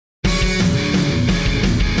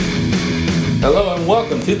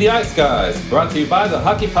Welcome to the Ice Guys, brought to you by the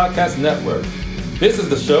Hockey Podcast Network. This is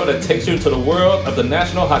the show that takes you to the world of the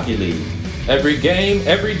National Hockey League. Every game,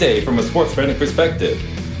 every day from a sports betting perspective.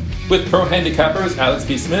 With pro handicappers Alex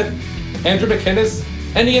P. Smith, Andrew McInnes,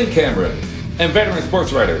 and Ian Cameron, and veteran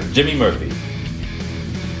sports writer Jimmy Murphy.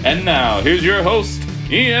 And now, here's your host,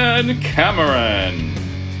 Ian Cameron.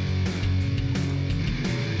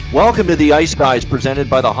 Welcome to the Ice Guys, presented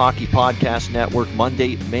by the Hockey Podcast Network.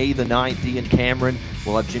 Monday, May the 9th, Ian Cameron.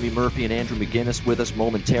 We'll have Jimmy Murphy and Andrew McInnes with us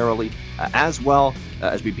momentarily, as well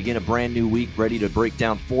as we begin a brand new week, ready to break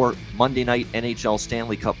down 4 Monday night NHL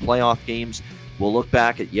Stanley Cup playoff games. We'll look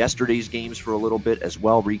back at yesterday's games for a little bit as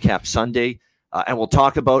well, recap Sunday, and we'll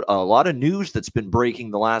talk about a lot of news that's been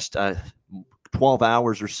breaking the last 12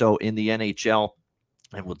 hours or so in the NHL,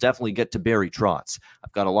 and we'll definitely get to Barry Trotz.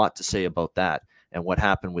 I've got a lot to say about that and what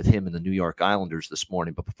happened with him and the New York Islanders this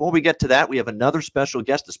morning. But before we get to that, we have another special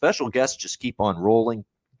guest. The special guests just keep on rolling,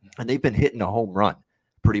 and they've been hitting a home run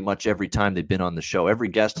pretty much every time they've been on the show. Every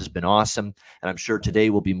guest has been awesome, and I'm sure today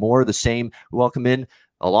will be more of the same. We welcome in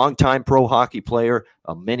a longtime pro hockey player,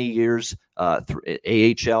 many years through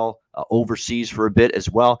AHL, overseas for a bit as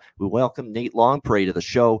well. We welcome Nate Longpre to the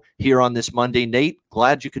show here on this Monday. Nate,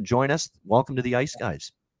 glad you could join us. Welcome to the Ice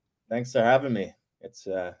Guys. Thanks for having me. It's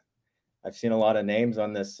I've seen a lot of names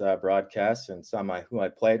on this broadcast, and some who I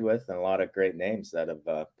played with, and a lot of great names that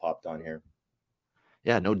have popped on here.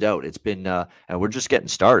 Yeah, no doubt. It's been, and we're just getting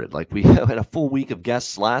started. Like, we had a full week of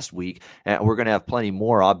guests last week, and we're going to have plenty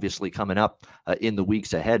more, obviously, coming up in the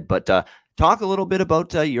weeks ahead. But talk a little bit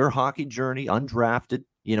about your hockey journey, undrafted.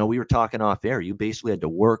 You know, we were talking off air. You basically had to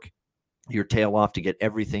work your tail off to get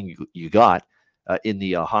everything you got in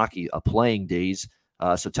the hockey playing days.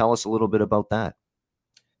 So tell us a little bit about that.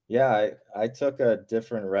 Yeah, I took a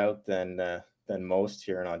different route than most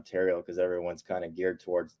here in Ontario, because everyone's kind of geared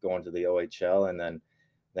towards going to the OHL and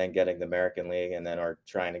then getting the American League, and then are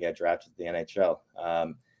trying to get drafted to the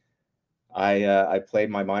NHL. I played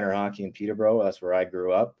my minor hockey in Peterborough. That's where I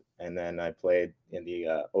grew up, and then I played in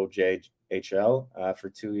the OJHL for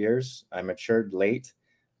 2 years. I matured late.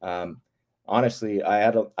 Honestly,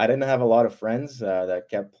 I didn't have a lot of friends that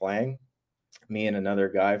kept playing. Me and another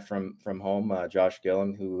guy from home, Josh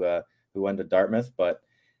Gillen, who went to Dartmouth, but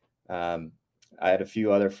I had a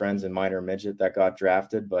few other friends in minor midget that got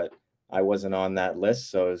drafted, but I wasn't on that list,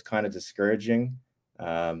 so it was kind of discouraging.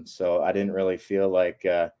 So I didn't really feel like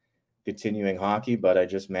continuing hockey, but I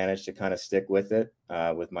just managed to kind of stick with it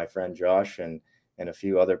with my friend Josh and a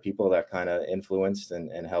few other people that kind of influenced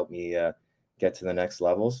and helped me get to the next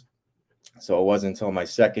levels. So it wasn't until my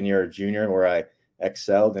second year of junior where I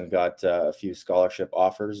excelled and got a few scholarship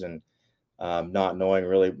offers, and not knowing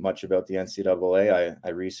really much about the NCAA, I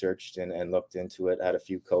researched and looked into it, had a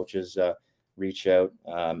few coaches reach out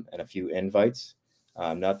and a few invites.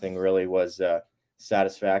 Nothing really was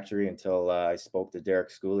satisfactory until I spoke to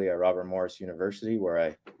Derek Schooley at Robert Morris University, where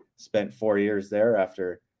I spent 4 years there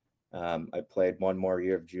after I played one more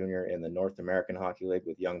year of junior in the North American Hockey League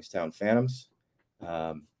with Youngstown Phantoms.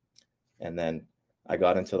 And then I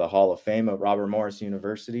got into the Hall of Fame at Robert Morris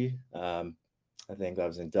University. I think I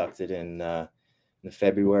was inducted in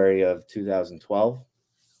February of 2012.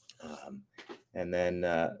 And then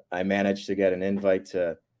I managed to get an invite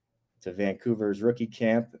to Vancouver's rookie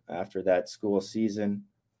camp after that school season.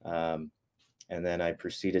 And then I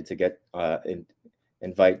proceeded to get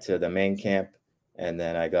invite to the main camp. And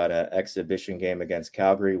then I got an exhibition game against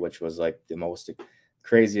Calgary, which was like the most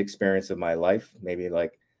crazy experience of my life. Maybe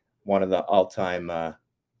like one of the all-time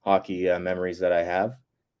hockey memories that I have.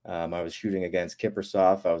 I was shooting against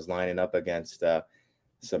Kiprusoff. I was lining up against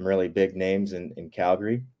some really big names in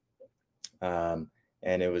Calgary. And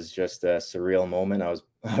it was just a surreal moment.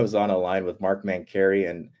 I was on a line with Mark Mancari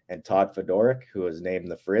and Todd Fedoruk, who was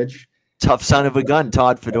named the Fridge. Tough son of a gun,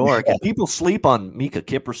 Todd Fedoruk. And people sleep on Mika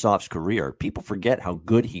Kiprusoff's career. People forget how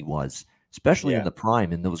good he was, especially in the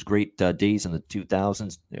prime, in those great days in the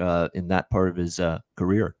 2000s, in that part of his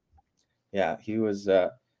career. Yeah, he was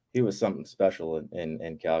something special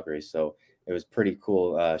in Calgary. So it was pretty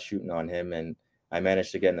cool shooting on him, and I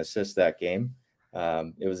managed to get an assist that game.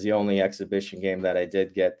 It was the only exhibition game that I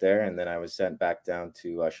did get there, and then I was sent back down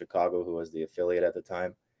to Chicago, who was the affiliate at the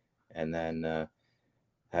time, and then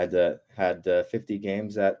had 50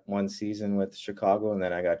 games that one season with Chicago, and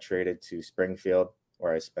then I got traded to Springfield,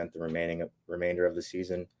 where I spent the remainder of the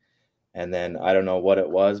season. And then I don't know what it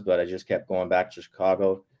was, but I just kept going back to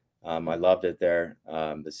Chicago. I loved it there.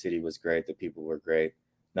 The city was great. The people were great.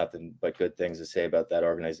 Nothing but good things to say about that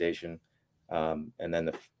organization. And then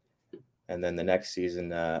the next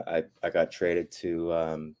season, I got traded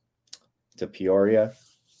to Peoria,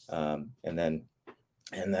 and then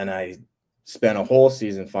And then I spent a whole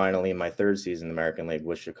season, finally, my third season in the American League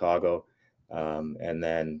with Chicago. And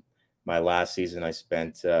then my last season, I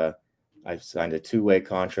signed a 2-way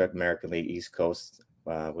contract, American League East Coast,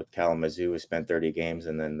 with Kalamazoo. I spent 30 games,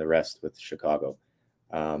 and then the rest with Chicago.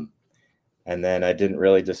 And then I didn't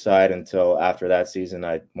really decide until after that season.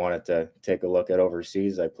 I wanted to take a look at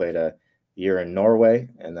overseas. I played a year in Norway,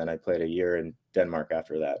 and then I played a year in Denmark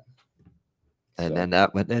after that. And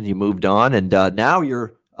then you moved on, and now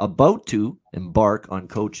you're about to embark on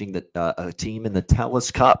coaching a team in the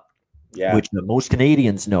TELUS Cup, which most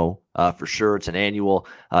Canadians know for sure. It's an annual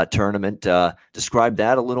tournament. Describe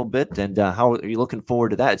that a little bit, and how are you looking forward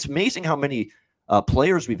to that? It's amazing how many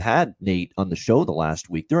players we've had, Nate, on the show the last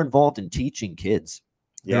week. They're involved in teaching kids.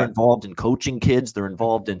 They're involved in coaching kids. They're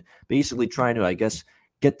involved in basically trying to, I guess,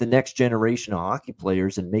 get the next generation of hockey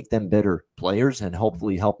players and make them better players, and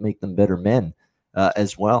hopefully help make them better men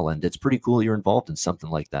as well. And it's pretty cool you're involved in something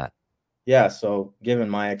like that. Yeah. So given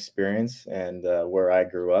my experience and where I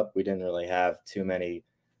grew up, we didn't really have too many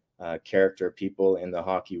character people in the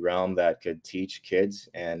hockey realm that could teach kids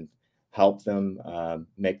and help them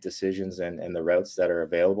make decisions and the routes that are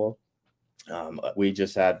available. We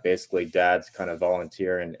just had basically dads kind of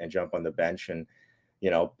volunteer and jump on the bench and,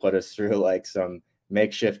 put us through like some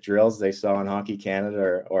makeshift drills they saw in Hockey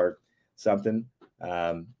Canada or something.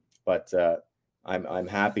 But I'm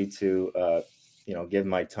happy to, give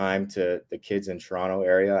my time to the kids in Toronto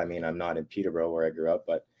area. I mean, I'm not in Peterborough where I grew up,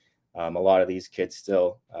 but a lot of these kids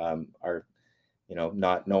still are,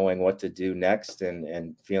 not knowing what to do next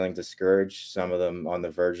and feeling discouraged. Some of them on the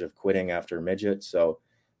verge of quitting after midget. So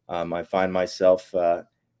I find myself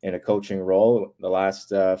in a coaching role the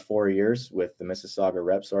last 4 years with the Mississauga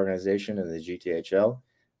Reps organization and the GTHL.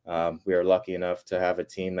 We are lucky enough to have a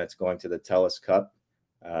team that's going to the TELUS Cup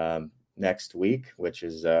next week, which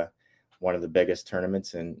is one of the biggest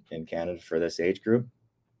tournaments in Canada for this age group.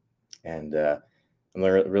 And I'm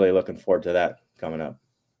really looking forward to that coming up.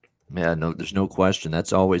 Yeah, no, there's no question.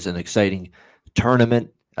 That's always an exciting tournament.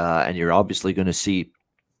 And you're obviously going to see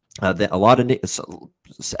a lot of,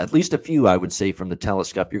 at least a few, I would say, from the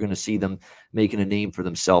TELUS Cup. You're going to see them making a name for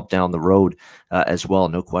themselves down the road as well.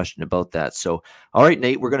 No question about that. So, all right,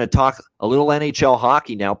 Nate, we're going to talk a little NHL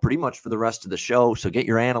hockey now pretty much for the rest of the show. So get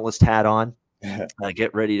your analyst hat on.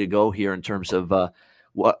 Get ready to go here in terms of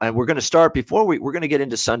and we're going to start before we're going to get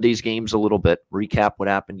into Sunday's games a little bit, recap what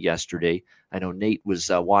happened yesterday. I know Nate was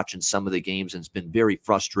watching some of the games and has been very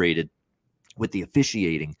frustrated with the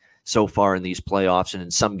officiating so far in these playoffs and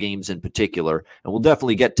in some games in particular. And we'll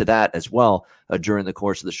definitely get to that as well during the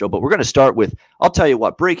course of the show. But we're going to start with, I'll tell you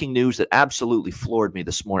what, breaking news that absolutely floored me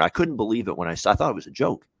this morning. I couldn't believe it when I thought it was a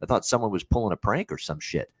joke. I thought someone was pulling a prank or some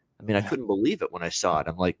shit. I mean, I couldn't believe it when I saw it.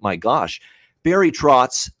 I'm like, my gosh, Barry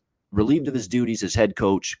Trotz, relieved of his duties as head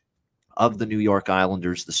coach of the New York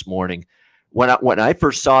Islanders this morning. When I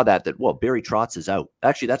first saw that, Barry Trotz is out.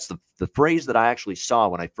 Actually, that's the phrase that I actually saw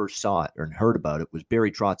when I first saw it or heard about it was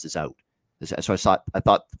Barry Trotz is out. So I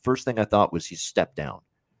thought the first thing I thought was he's stepped down.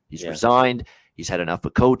 He's resigned. He's had enough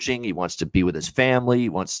of coaching. He wants to be with his family. He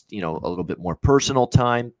wants, a little bit more personal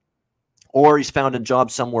time, or he's found a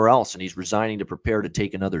job somewhere else and he's resigning to prepare to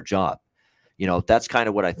take another job. That's kind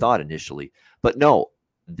of what I thought initially, but no,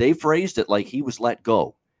 they phrased it like he was let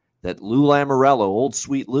go, that Lou Lamoriello, old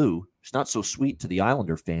sweet Lou, he's not so sweet to the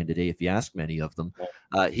Islander fan today, if you ask many of them.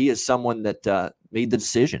 He is someone that made the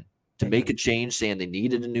decision to make a change, saying they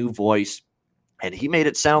needed a new voice. And he made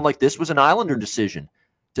it sound like this was an Islander decision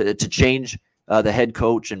to change the head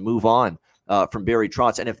coach and move on from Barry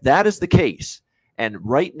Trotz. And if that is the case, and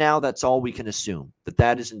right now that's all we can assume,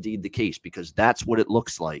 that is indeed the case, because that's what it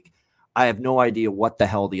looks like. I have no idea what the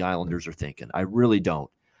hell the Islanders are thinking. I really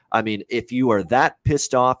don't. I mean, if you are that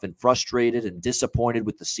pissed off and frustrated and disappointed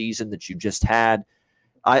with the season that you just had,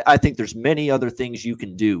 I think there's many other things you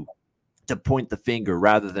can do to point the finger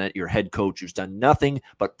rather than at your head coach who's done nothing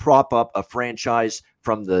but prop up a franchise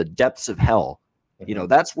from the depths of hell.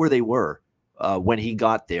 That's where they were when he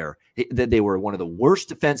got there. They were one of the worst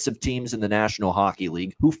defensive teams in the National Hockey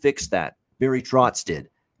League. Who fixed that? Barry Trotz did.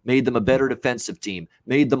 Made them a better defensive team,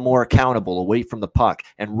 made them more accountable away from the puck.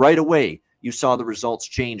 And right away, you saw the results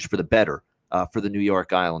change for the better for the New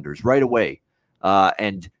York Islanders right away.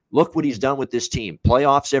 And look what he's done with this team.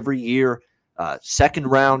 Playoffs every year, second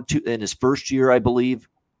round in his first year, I believe.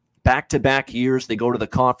 Back-to-back years, they go to the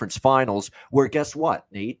conference finals where, guess what,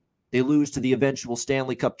 Nate? They lose to the eventual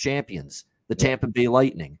Stanley Cup champions, the Tampa Bay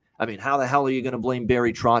Lightning. I mean, how the hell are you going to blame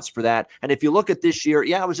Barry Trotz for that? And if you look at this year,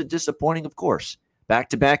 was it disappointing? Of course.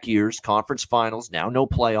 Back-to-back years, conference finals, now no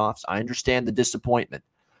playoffs. I understand the disappointment.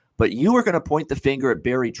 But you are going to point the finger at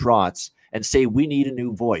Barry Trotz and say, we need a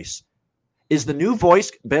new voice. Is the new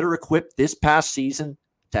voice better equipped this past season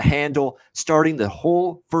to handle starting the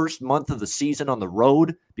whole first month of the season on the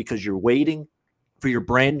road because you're waiting for your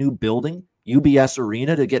brand new building, UBS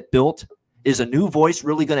Arena, to get built? Is a new voice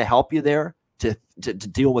really going to help you there to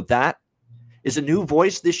deal with that? Is a new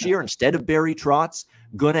voice this year, instead of Barry Trotz,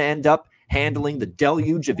 going to end up handling the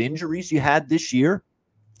deluge of injuries you had this year?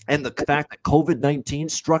 And the fact that COVID-19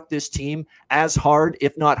 struck this team as hard,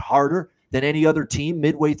 if not harder, than any other team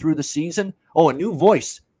midway through the season? Oh, a new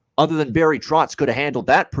voice other than Barry Trotz could have handled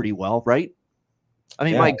that pretty well, right? I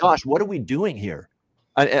mean, my gosh, what are we doing here?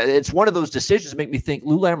 It's one of those decisions that make me think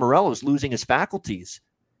Lou Lamoriello is losing his faculties.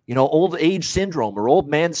 You know, old age syndrome or old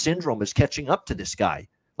man syndrome is catching up to this guy.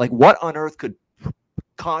 Like, what on earth could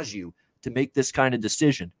cause you to make this kind of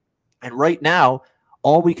decision? And right now,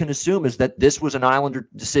 all we can assume is that this was an Islander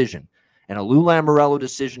decision and a Lou Lamoriello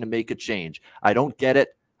decision to make a change. I don't get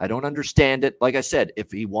it. I don't understand it. Like I said,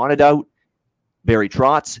 if he wanted out Barry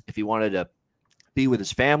Trotz, if he wanted to be with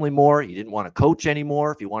his family more, he didn't want to coach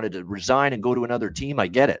anymore, if he wanted to resign and go to another team, I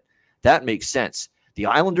get it. That makes sense. The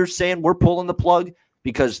Islanders saying we're pulling the plug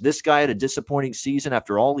because this guy had a disappointing season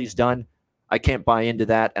after all he's done, I can't buy into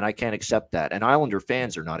that, and I can't accept that. And Islander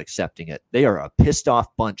fans are not accepting it. They are a pissed off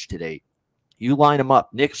bunch today. You line them up.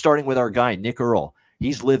 Nick, starting with our guy, Nick Earl.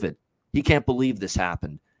 He's livid. He can't believe this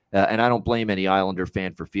happened. And I don't blame any Islander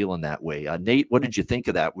fan for feeling that way. Nate, what did you think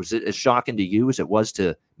of that? Was it as shocking to you as it was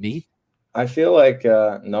to me? I feel like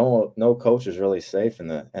no coach is really safe in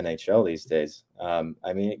the NHL these days.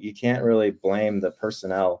 I mean, you can't really blame the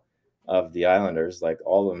personnel of the Islanders. Like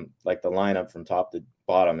all of them, like the lineup from top to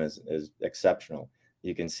bottom is exceptional.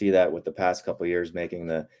 You can see that with the past couple of years making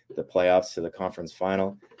the playoffs to the conference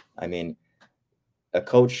final. I mean, a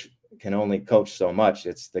coach can only coach so much.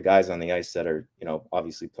 It's the guys on the ice that are,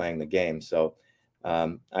 obviously playing the game. So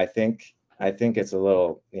I think it's a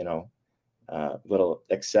little, little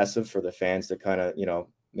excessive for the fans to kind of,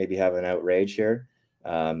 maybe have an outrage here.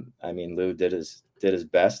 I mean, Lou did his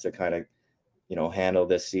best to kind of, handle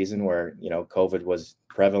this season where, COVID was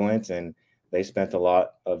prevalent and they spent a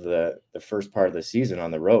lot of the first part of the season on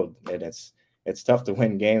the road. And it's tough to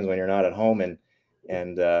win games when you're not at home, and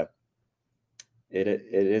it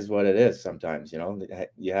is what it is sometimes.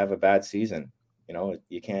 You have a bad season.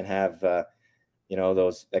 You can't have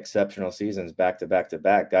those exceptional seasons back to back to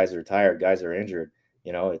back. Guys are tired, guys are injured.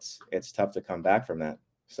 It's tough to come back from that.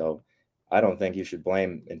 So I don't think you should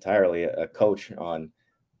blame entirely a coach on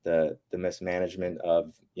the mismanagement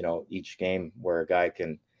of each game, where a guy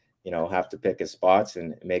can have to pick his spots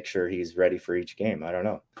and make sure he's ready for each game. I don't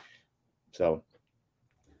know. So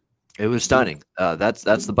it was stunning. That's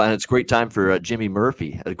the plan. It's a great time for Jimmy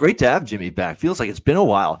Murphy. Great to have Jimmy back. Feels like it's been a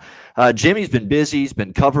while. Jimmy's been busy. He's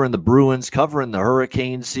been covering the Bruins, covering the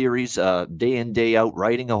Hurricane series, day in, day out,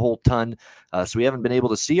 writing a whole ton. So we haven't been able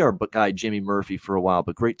to see our guy Jimmy Murphy for a while,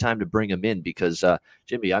 but great time to bring him in because,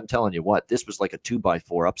 Jimmy, I'm telling you what, this was like a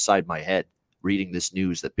 2x4 upside my head reading this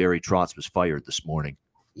news that Barry Trotz was fired this morning.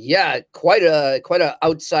 Yeah, quite a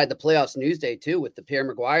outside the playoffs news day too, with the Pierre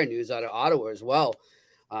Maguire news out of Ottawa as well.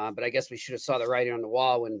 But I guess we should have saw the writing on the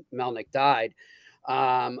wall when Melnick died.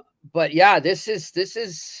 But yeah, this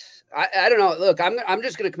is I don't know. Look, I'm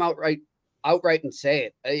just going to come outright and say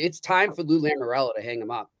it. It's time for Lou Lamoriello to hang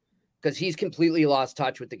him up because he's completely lost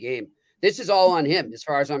touch with the game. This is all on him, as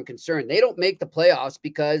far as I'm concerned. They don't make the playoffs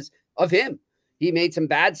because of him. He made some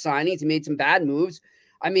bad signings. He made some bad moves.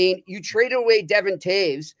 I mean, you traded away Devin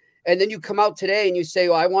Taves, and then you come out today and you say,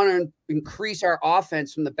 well, I want to increase our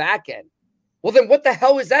offense from the back end. Well, then what the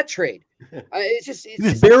hell is that trade? He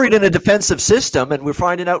was buried in a defensive system, and we're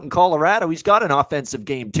finding out in Colorado he's got an offensive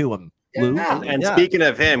game to him, Lou. Yeah. And speaking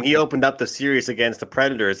of him, he opened up the series against the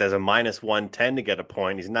Predators as a -110 to get a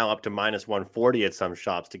point. He's now up to -140 at some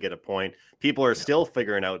shops to get a point. People are still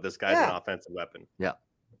figuring out this guy's an offensive weapon. Yeah.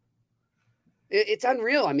 It's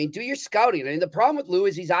unreal. I mean, do your scouting. I mean, the problem with Lou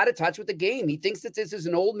is he's out of touch with the game. He thinks that this is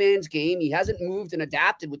an old man's game. He hasn't moved and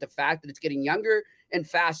adapted with the fact that it's getting younger and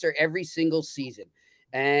faster every single season.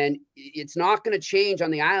 And it's not going to change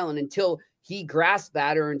on the island until he grasps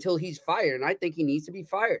that or until he's fired. And I think he needs to be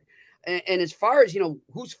fired. And as far as,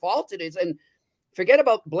 whose fault it is, and forget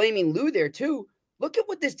about blaming Lou there too. Look at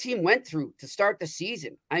what this team went through to start the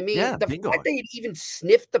season. I mean, the fact they even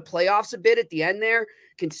sniffed the playoffs a bit at the end there,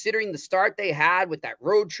 considering the start they had with that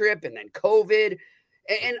road trip and then COVID.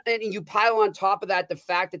 And you pile on top of that the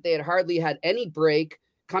fact that they had hardly had any break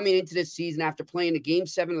coming into this season after playing a Game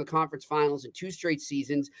 7 of the conference finals in 2 straight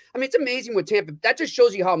seasons. I mean, it's amazing what that just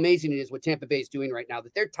shows you how amazing it is what Tampa Bay is doing right now,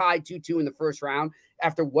 that they're tied 2-2 in the first round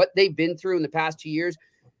after what they've been through in the past 2 years.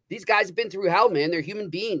 these guys have been through hell, man. They're human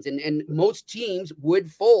beings, and most teams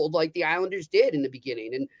would fold like the Islanders did in the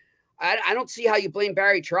beginning. And I don't see how you blame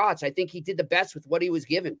Barry Trotz. I think he did the best with what he was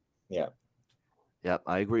given. Yeah. Yeah,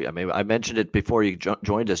 I agree. I mean, I mentioned it before you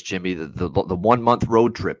joined us, Jimmy, the 1 month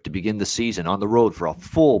road trip to begin the season on the road for a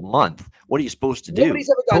full month. What are you supposed to do?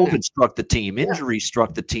 Nobody's ever done COVID that. struck the team. Injuries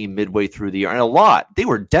struck the team midway through the year. And a lot. They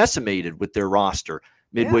were decimated with their roster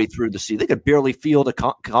midway through the season. They could barely field a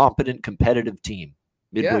competent, competitive team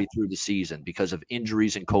midway through the season because of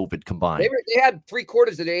injuries and COVID combined. They had 3/4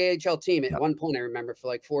 of the AHL team at one point, I remember, for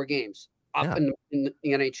like 4 games. Up in the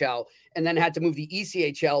NHL, and then had to move the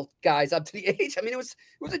ECHL guys up to the AHL. I mean, it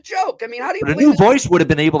was a joke. I mean, how do you? But a new voice would have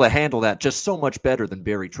been able to handle that just so much better than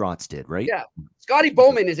Barry Trotz did, right? Yeah, Scotty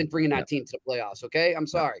Bowman isn't bringing that team to the playoffs. Okay, I'm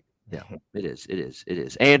sorry. Yeah, it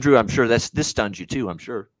is. Andrew, I'm sure this stuns you too. I'm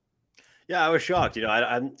sure. Yeah, I was shocked.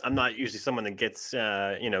 I'm not usually someone that gets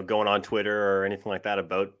going on Twitter or anything like that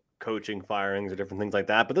about coaching firings or different things like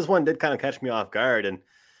that. But this one did kind of catch me off guard, and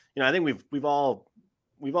I think we've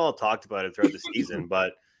all talked about it throughout the season,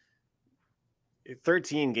 but a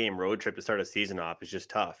 13-game road trip to start a season off is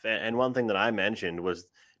just tough. And one thing that I mentioned was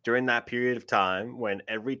during that period of time when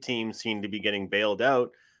every team seemed to be getting bailed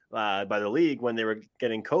out by the league when they were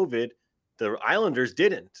getting COVID, the Islanders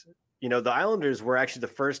didn't. The Islanders were actually the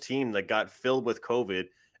first team that got filled with COVID,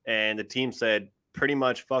 and the team said, pretty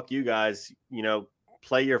much, fuck you guys,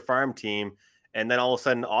 play your farm team. And then all of a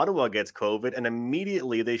sudden Ottawa gets COVID and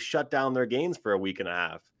immediately they shut down their games for a week and a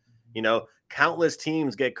half. Countless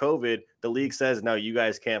teams get COVID. The league says, no, you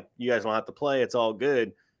guys don't have to play. It's all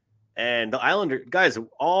good. And the Islanders, guys,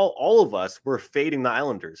 all of us were fading the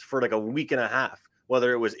Islanders for like a week and a half,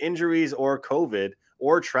 whether it was injuries or COVID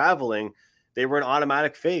or traveling, they were an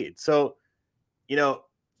automatic fade. So, you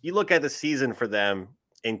look at the season for them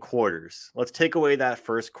in quarters. Let's take away that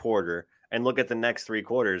first quarter and look at the next 3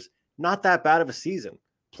 quarters. Not that bad of a season.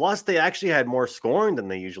 Plus, they actually had more scoring than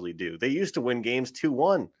they usually do. They used to win games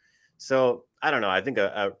 2-1. So I don't know. I think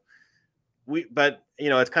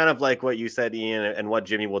it's kind of like what you said, Ian, and what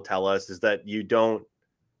Jimmy will tell us is that you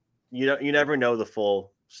never know the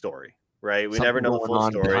full story, right? We never know the full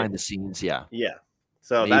story behind the scenes. Yeah.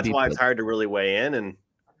 So that's why it's hard to really weigh in. And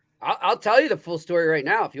I'll tell you the full story right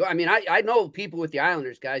now. I know people with the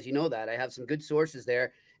Islanders, guys. You know that I have some good sources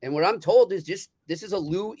there. And what I'm told is this is a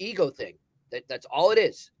Lou ego thing. That's all it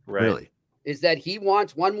is. Right. Really? Is that he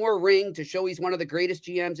wants one more ring to show he's one of the greatest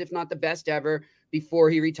GMs, if not the best ever, before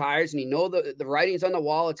he retires. And he know the writing's on the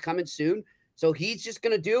wall. It's coming soon. So he's just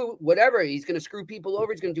going to do whatever. He's going to screw people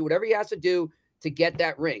over. He's going to do whatever he has to do to get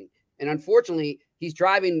that ring. And unfortunately, he's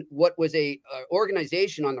driving what was a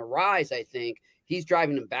organization on the rise, I think. He's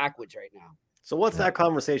driving them backwards right now. So what's that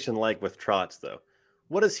conversation like with Trotz, though?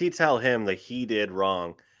 What does he tell him that he did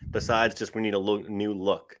wrong besides just we need a new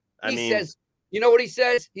look? He says, you know what he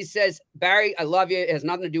says? He says, Barry, I love you. It has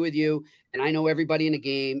nothing to do with you. And I know everybody in the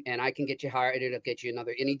game and I can get you hired. It'll get you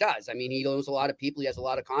another. And he does. I mean, he knows a lot of people. He has a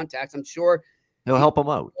lot of contacts. I'm sure he'll help him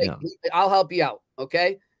out. Yeah. I'll help you out.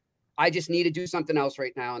 Okay. I just need to do something else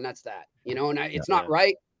right now. And that's that, it's not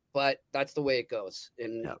right, but that's the way it goes.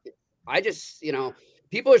 And I just,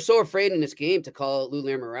 people are so afraid in this game to call Lou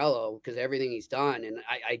Lamoriello because everything he's done. And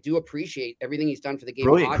I do appreciate everything he's done for the game.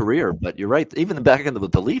 Brilliant career, but you're right. Even back in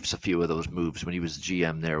the Leafs, a few of those moves when he was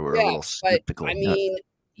GM there were a little skeptical. I mean,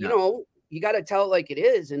 you got to tell it like it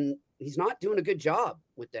is. And he's not doing a good job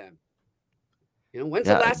with them. When's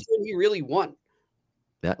the last time he really won?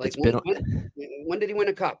 Yeah, like when did he win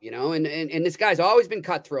a cup? And this guy's always been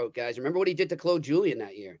cutthroat, guys. Remember what he did to Claude Julien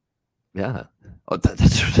that year? Yeah,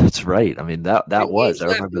 that's right. I mean that was. I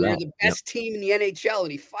remember that. The best team in the NHL,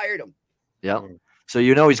 and he fired him. Yeah. So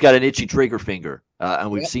he's got an itchy trigger finger,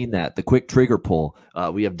 and we've seen that the quick trigger pull.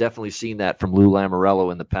 We have definitely seen that from Lou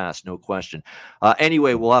Lamoriello in the past, no question.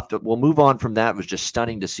 Anyway, we'll move on from that. It was just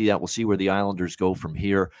stunning to see that. We'll see where the Islanders go from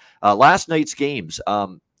here. Last night's games.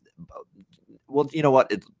 Well, you know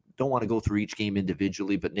what? Don't want to go through each game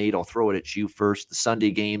individually, but Nate, I'll throw it at you first. The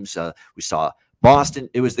Sunday games, we saw Boston.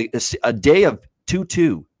 It was a day of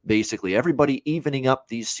 2-2, basically. Everybody evening up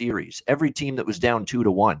these series. Every team that was down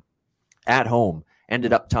 2-1 at home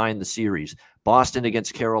ended up tying the series. Boston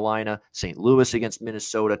against Carolina, St. Louis against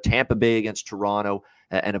Minnesota, Tampa Bay against Toronto,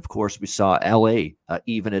 and of course we saw LA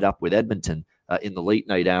even it up with Edmonton in the late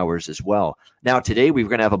night hours as well. Now today we're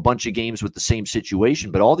going to have a bunch of games with the same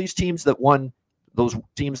situation, but all these teams that won, those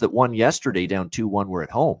teams that won yesterday down 2-1 were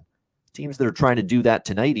at home. Teams that are trying to do that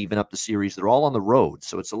tonight, even up the series, they're all on the road,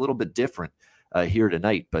 so it's a little bit different here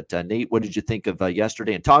tonight. But Nate, what did you think of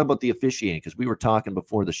yesterday? And talk about the officiating, because we were talking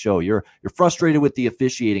before the show. You're frustrated with the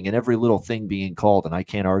officiating and every little thing being called, and I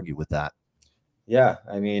can't argue with that. Yeah,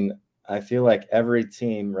 I mean, I feel like every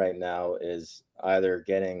team right now is either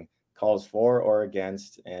getting calls for or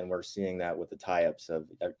against, and we're seeing that with the tie-ups of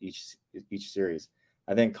each series.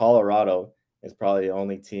 I think Colorado is probably the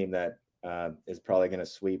only team that is probably going to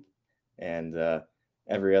sweep, and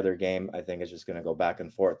every other game I think is just going to go back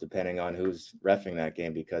and forth depending on who's reffing that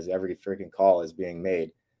game, because every freaking call is being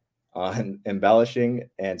made on embellishing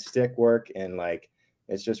and stick work, and like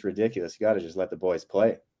it's just ridiculous. You got to just let the boys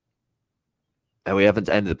play. And we haven't,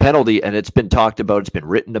 and the penalty, and it's been talked about, it's been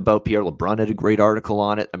written about. Pierre LeBrun had a great article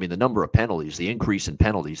on it. I mean, the number of penalties, the increase in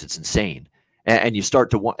penalties, it's insane. And you start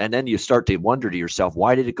to, and then you start to wonder to yourself,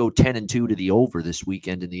 why did it go 10-2 to the over this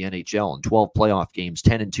weekend in the NHL? In 12 playoff games,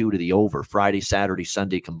 10-2 to the over, Friday, Saturday,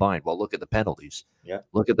 Sunday combined. Well, look at the penalties. Yeah.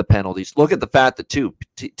 Look at the penalties. Look at the fact that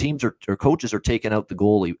teams or coaches are taking out the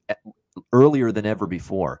goalie earlier than ever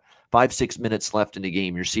before. 5-6 minutes left in the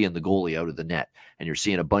game, you're seeing the goalie out of the net, and you're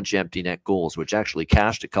seeing a bunch of empty net goals, which actually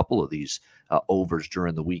cashed a couple of these overs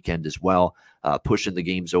during the weekend as well, pushing the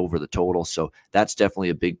games over the total. So that's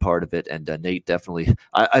definitely a big part of it. And Nate, definitely,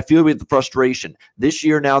 I feel with the frustration. This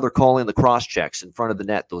year now they're calling the cross-checks in front of the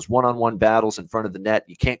net, those one-on-one battles in front of the net.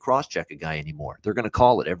 You can't cross-check a guy anymore. They're going to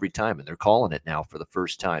call it every time, and they're calling it now for the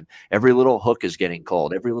first time. Every little hook is getting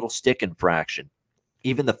called, every little stick infraction,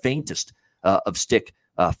 even the faintest of stick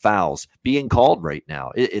fouls being called right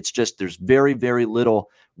now. It's just there's very, very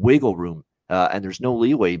little wiggle room and there's no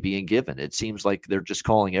leeway being given. It seems like they're just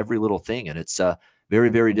calling every little thing, and it's very,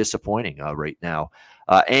 very disappointing right now.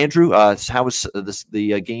 Andrew, how was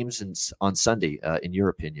the games on Sunday, in your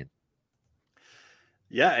opinion?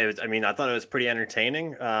 Yeah, I thought it was pretty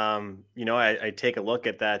entertaining. I take a look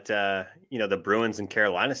at that, the Bruins and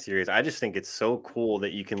Carolina series. I just think it's so cool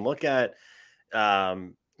that you can look at,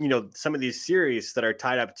 some of these series that are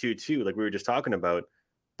tied up 2-2, like we were just talking about,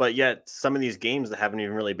 but yet some of these games that haven't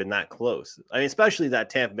even really been that close. I mean, especially that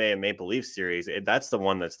Tampa Bay and Maple Leafs series, that's the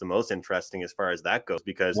one that's the most interesting as far as that goes,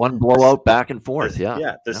 because one blowout back and forth.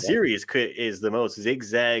 The series is the most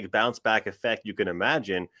zigzag bounce back effect you can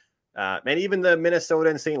imagine. And even the Minnesota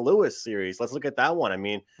and St. Louis series, let's look at that one. I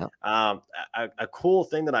mean, a cool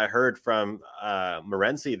thing that I heard from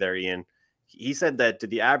Morency there, Ian, he said that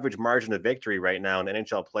the average margin of victory right now in the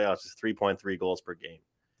NHL playoffs is 3.3 goals per game,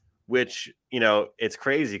 which, it's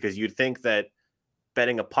crazy because you'd think that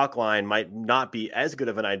betting a puck line might not be as good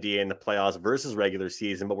of an idea in the playoffs versus regular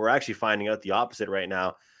season, but we're actually finding out the opposite right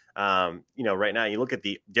now. Right now you look at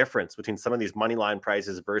the difference between some of these money line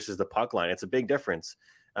prices versus the puck line. It's a big difference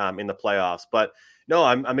in the playoffs, but no,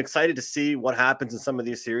 I'm excited to see what happens in some of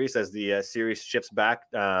these series as the series shifts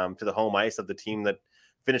back to the home ice of the team that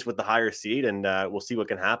finished with the higher seed, and we'll see what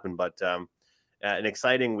can happen. But an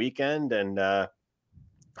exciting weekend, and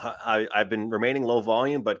I've been remaining low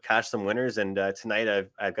volume, but catch some winners. And tonight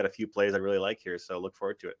I've got a few plays I really like here, so look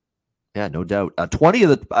forward to it. Yeah, no doubt. 20 of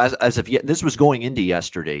the as of yet, this was going into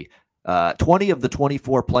yesterday. 20 of the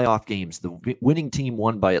 24 playoff games, the winning team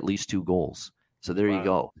won by at least 2 goals. So there you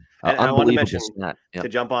go. And I want to mention, to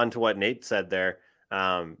jump on to what Nate said there,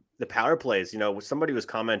 the power plays. Somebody was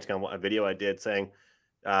commenting on a video I did saying,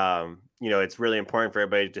 it's really important for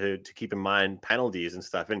everybody to keep in mind penalties and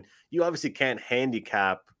stuff. And you obviously can't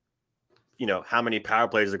handicap, how many power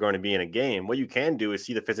plays are going to be in a game. What you can do is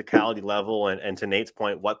see the physicality level and to Nate's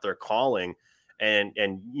point, what they're calling, and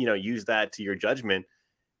use that to your judgment.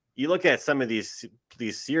 You look at some of these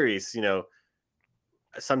series,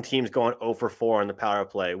 some teams going 0 for 4 on the power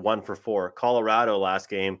play, 1 for 4. Colorado last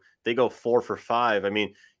game, they go 4 for 5. I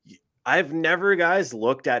mean, I've never, guys,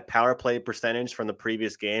 looked at power play percentage from the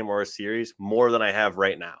previous game or a series more than I have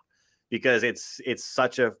right now, because it's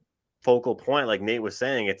such a focal point. Like Nate was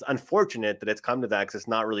saying, it's unfortunate that it's come to that because it's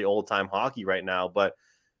not really old time hockey right now, but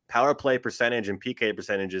power play percentage and PK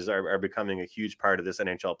percentages are becoming a huge part of this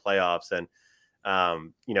NHL playoffs. And,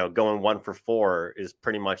 going 1 for 4 is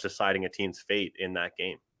pretty much deciding a team's fate in that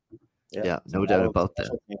game. Yeah, no doubt about that.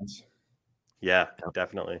 Yeah,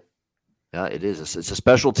 definitely. Yeah, it is. It's a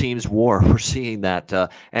special teams war. We're seeing that.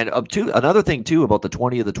 And another thing, too, about the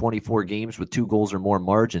 20 of the 24 games with 2 goals or more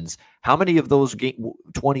margins, how many of those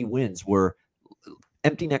 20 wins were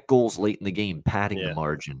empty net goals late in the game, padding the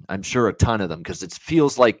margin? I'm sure a ton of them, because it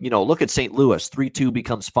feels like, look at St. Louis, 3-2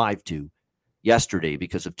 becomes 5-2 yesterday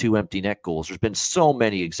because of 2 empty net goals. There's been so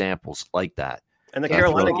many examples like that. And the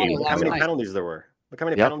Carolina game, look how many penalties there were. Look how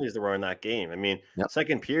many penalties there were in that game. I mean,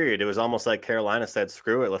 second period, it was almost like Carolina said,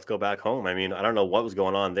 screw it, let's go back home. I mean, I don't know what was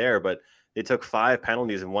going on there, but they took 5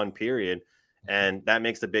 penalties in one period, and that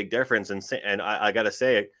makes a big difference. And I got to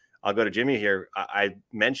say, I'll go to Jimmy here. I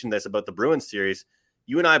mentioned this about the Bruins series.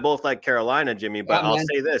 You and I both like Carolina, Jimmy, but I'll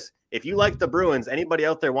say this. If you like the Bruins, anybody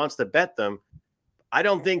out there wants to bet them, I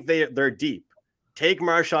don't think they're deep. Take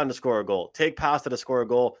Marchand to score a goal. Take Pasta to score a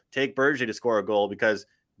goal. Take Berger to score a goal, because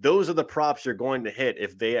those are the props you're going to hit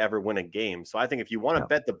if they ever win a game. So I think if you want to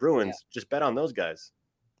bet the Bruins, just bet on those guys.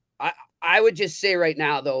 I would just say right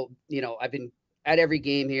now, though, I've been at every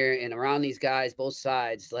game here and around these guys, both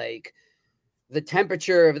sides. Like, the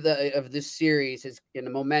temperature of this series and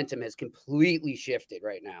the momentum has completely shifted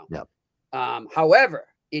right now. Yep. However,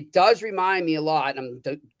 it does remind me a lot. I'm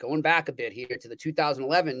going back a bit here to the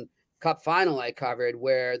 2011 Cup final I covered,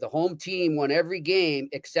 where the home team won every game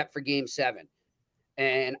except for Game 7,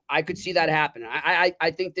 and I could see that happen.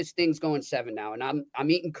 I think this thing's going 7 now, and I'm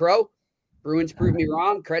eating crow. Bruins proved me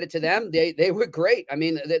wrong. Credit to them. They were great. I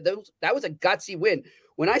mean, that was a gutsy win.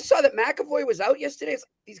 When I saw that McAvoy was out yesterday, it's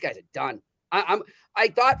like, these guys are done. I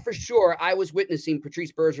thought for sure I was witnessing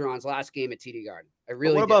Patrice Bergeron's last game at TD Garden. I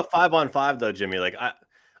really. What about 5-on-5 though, Jimmy? Like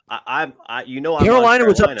Carolina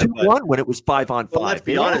was up 2-1 when it was 5-on-5. Well, let's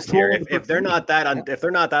be honest here. If they're not that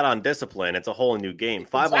undisciplined, it's a whole new game.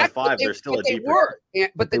 5-on-5, they're still a deep.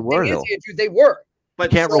 But the thing is, Andrew, they were.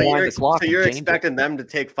 But can't rewind the clock. So you're expecting them to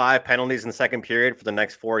take 5 penalties in the second period for the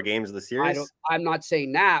next 4 games of the series? I'm not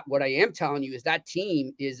saying that. What I am telling you is that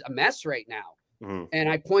team is a mess right now. Mm-hmm. And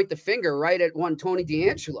I point the finger right at one Tony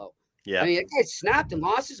DeAngelo. Yeah. I mean, that guy snapped and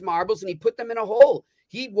lost his marbles, and he put them in a hole.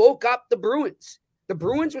 He woke up the Bruins. The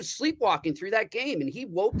Bruins were sleepwalking through that game, and he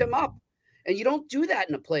woke them up. And you don't do that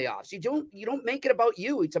in the playoffs. You don't make it about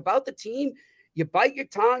you. It's about the team. You bite your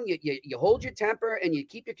tongue, you hold your temper, and you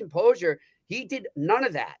keep your composure. He did none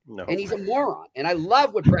of that. No. And he's a moron. And I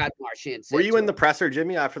love what Brad Marchand said. Were you in the presser,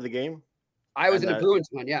 Jimmy, after the game? I was in the Bruins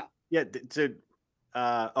one, yeah. Yeah.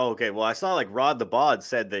 Okay. Well, I saw like Rod the Bod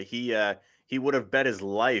said that he would have bet his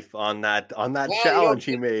life on that challenge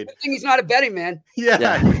he made. Good thing he's not a betting man.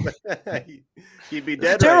 Yeah. He'd be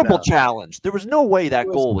dead. It's a terrible challenge. There was no way that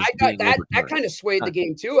goal was. That kind of swayed the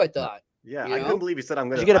game too, I thought. Yeah, I couldn't believe he said, "I'm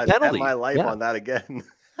going to bet my life on that again."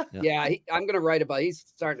 I'm going to write about. He's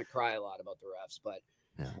starting to cry a lot about the refs, but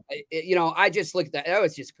I just looked at that. That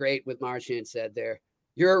was just great what Marchand said there.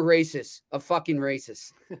 You're a racist, a fucking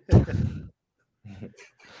racist.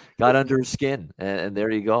 Got under his skin, and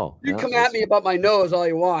there you go. You come at me about my nose all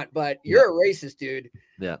you want, but you're a racist, dude.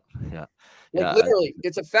 Yeah. Literally,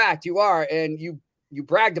 it's a fact. You are, and you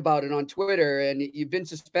bragged about it on Twitter, and you've been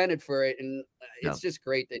suspended for it, and it's just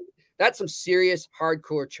great that's some serious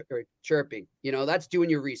hardcore chirping. That's doing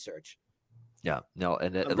your research. Yeah, no,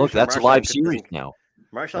 and look, that's a live series now.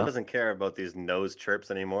 Marchand doesn't care about these nose chirps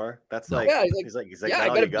anymore. That's he's like, I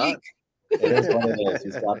got a beak. It is what it is.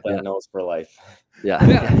 He's got that nose for life. Yeah.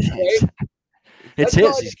 It's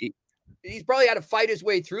his. He's probably had to fight his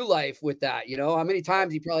way through life with that. How many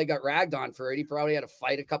times he probably got ragged on for it. He probably had to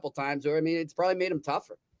fight a couple times, or it's probably made him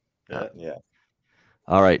tougher. Yeah.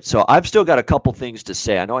 All right. So I've still got a couple things to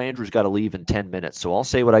say. I know Andrew's got to leave in 10 minutes, so I'll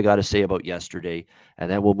say what I got to say about yesterday, and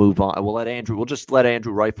then we'll move on. We'll just let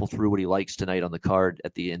Andrew rifle through what he likes tonight on the card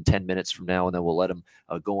in 10 minutes from now, and then we'll let him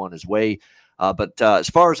go on his way. But as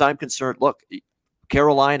far as I'm concerned, look,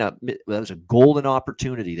 Carolina, that was a golden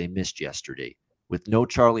opportunity they missed yesterday with no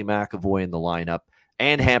Charlie McAvoy in the lineup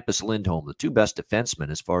and Hampus Lindholm, the 2 best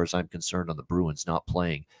defensemen, as far as I'm concerned, on the Bruins not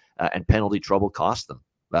playing, and penalty trouble cost them.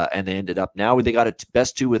 And they ended up now they got a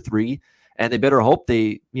best 2 of 3, and they better hope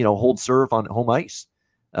they hold serve on home ice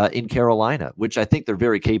in Carolina, which I think they're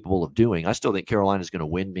very capable of doing. I still think Carolina's going to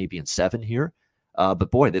win maybe in 7 here.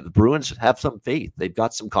 But boy, the Bruins have some faith. They've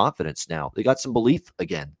got some confidence now. They got some belief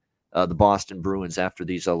again, the Boston Bruins, after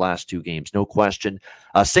these last 2 games. No question.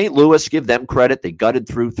 St. Louis, give them credit. They gutted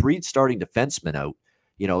through 3 starting defensemen out.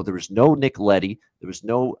 There was no Nick Leddy. There was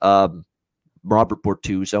no Robert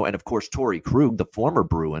Bortuzzo. And, of course, Torrey Krug, the former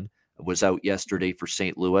Bruin, was out yesterday for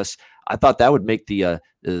St. Louis. I thought that would make the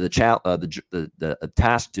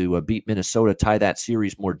task to beat Minnesota, tie that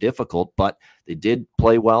series, more difficult, but they did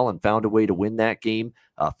play well and found a way to win that game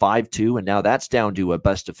 5-2, and now that's down to a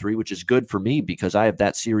best of 3, which is good for me because I have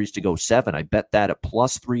that series to go 7. I bet that at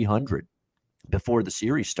plus 300 before the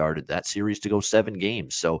series started, that series to go 7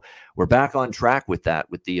 games. So we're back on track with that,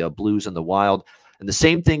 with the Blues and the Wild. And the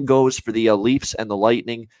same thing goes for the Leafs and the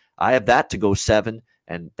Lightning. I have that to go 7.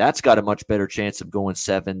 And that's got a much better chance of going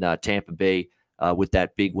 7. Tampa Bay with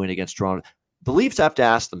that big win against Toronto. The Leafs have to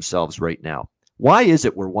ask themselves right now, why is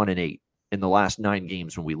it we're 1-8 in the last 9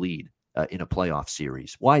 games when we lead in a playoff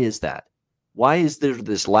series? Why is that? Why is there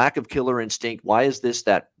this lack of killer instinct? Why is this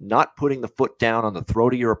that not putting the foot down on the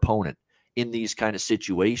throat of your opponent in these kind of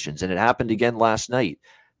situations? And it happened again last night.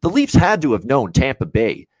 The Leafs had to have known Tampa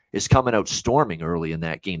Bay is coming out storming early in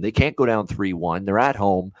that game. They can't go down 3-1. They're at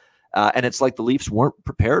home. And it's like the Leafs weren't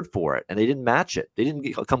prepared for it, and they didn't match it. They didn't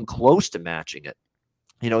come close to matching it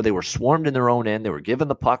They were swarmed in their own end. They were giving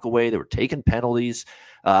the puck away. They were taking penalties.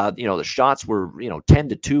 The shots were,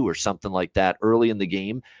 10-2 or something like that early in the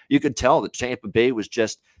game. You could tell that Tampa Bay was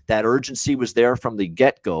just, that urgency was there from the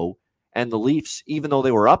get-go. And the Leafs, even though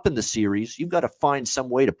they were up in the series, you've got to find some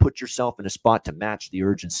way to put yourself in a spot to match the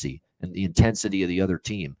urgency and the intensity of the other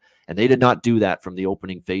team. And they did not do that from the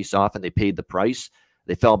opening faceoff, and they paid the price.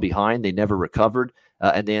 They fell behind. They never recovered,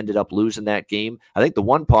 and they ended up losing that game. I think the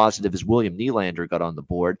one positive is William Nylander got on the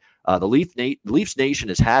board. The Leafs Nation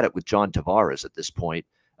has had it with John Tavares at this point.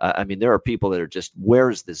 There are people that are just,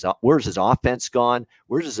 where's his offense gone?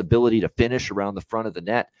 Where's his ability to finish around the front of the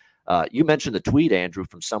net? You mentioned the tweet, Andrew,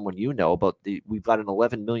 from someone about we've got an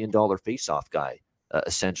 $11 million faceoff guy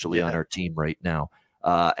essentially on our team right now.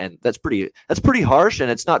 And that's pretty harsh, and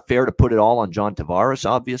it's not fair to put it all on John Tavares,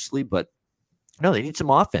 obviously, but no, they need some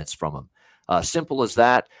offense from him. Simple as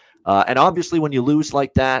that. And obviously when you lose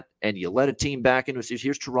like that and you let a team back into a series,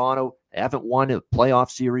 here's Toronto. They haven't won a playoff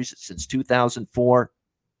series since 2004.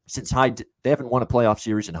 They haven't won a playoff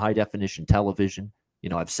series in high definition television.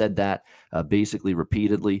 I've said that basically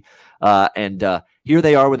repeatedly. And here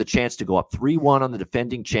they are with a chance to go up 3-1 on the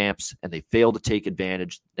defending champs, and they fail to take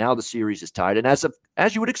advantage. Now the series is tied. And as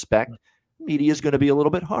you would expect, media is going to be a little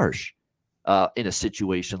bit harsh in a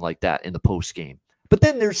situation like that in the post game. But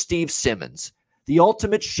then there's Steve Simmons, the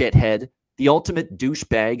ultimate shithead, the ultimate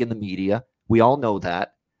douchebag in the media. We all know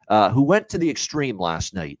that, who went to the extreme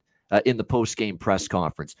last night in the post game press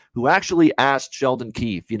conference, who actually asked Sheldon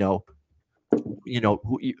Keefe,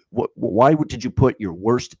 why did you put your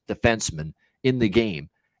worst defenseman in the game?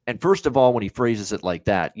 And first of all, when he phrases it like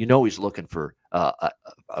that, he's looking for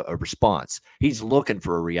a response. He's looking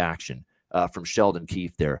for a reaction from Sheldon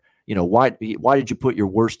Keefe there. Why did you put your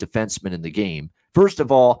worst defenseman in the game? First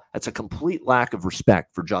of all, that's a complete lack of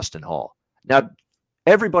respect for Justin Hall. Now,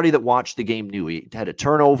 everybody that watched the game knew he had a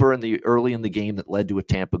turnover early in the game that led to a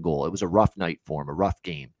Tampa goal. It was a rough night for him, a rough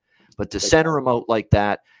game. But to center him out like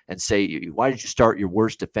that and say, why did you start your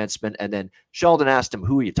worst defenseman? And then Sheldon asked him,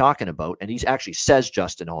 who are you talking about? And he actually says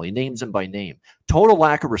Justin Hall. He names him by name. Total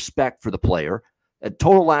lack of respect for the player. A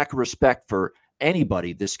total lack of respect for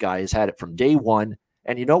anybody. This guy has had it from day one.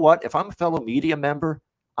 And you know what? If I'm a fellow media member,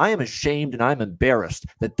 I am ashamed and I'm embarrassed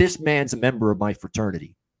that this man's a member of my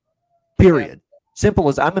fraternity. Period. Simple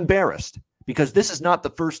as I'm embarrassed. Because this is not the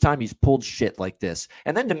first time he's pulled shit like this.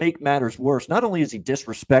 And then to make matters worse, not only is he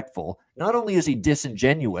disrespectful, not only is he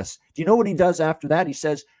disingenuous, do you know what he does after that? He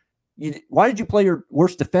says, why did you play your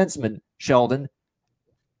worst defenseman, Sheldon,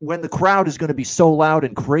 when the crowd is going to be so loud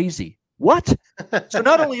and crazy? What? So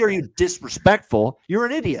not only are you disrespectful, you're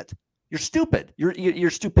an idiot. You're stupid. Your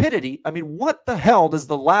stupidity. What the hell does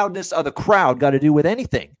the loudness of the crowd got to do with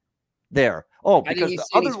anything there? Oh, because the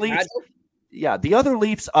other Leafs... Yeah, the other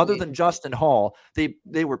Leafs, other than Justin Hall, they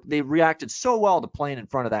reacted so well to playing in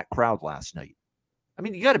front of that crowd last night.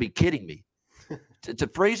 You got to be kidding me. to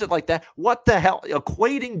phrase it like that, what the hell?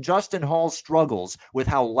 Equating Justin Hall's struggles with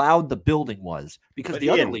how loud the building was, because the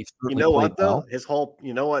other Leafs. You know what though? His whole.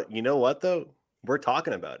 You know what though? We're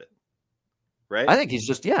talking about it, right? I think he's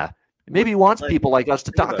just Maybe he wants people like us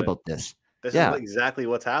to talk about this. This is exactly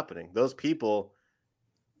what's happening. Those people,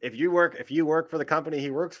 if you work for the company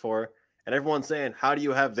he works for. And everyone's saying, how do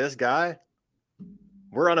you have this guy?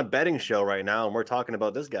 We're on a betting show right now, and we're talking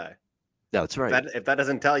about this guy. That's right. If that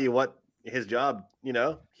doesn't tell you what his job,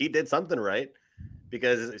 he did something right,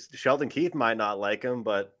 because Sheldon Keefe might not like him,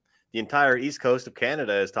 but the entire East Coast of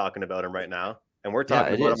Canada is talking about him right now. And we're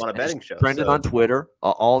talking about him on a betting show. Trending on Twitter,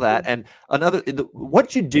 all that. And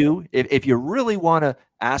what you do, if you really want to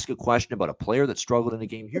ask a question about a player that struggled in a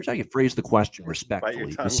game, here's how you phrase the question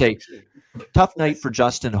respectfully. You say, tough night for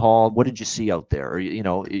Justin Hall. What did you see out there? Or,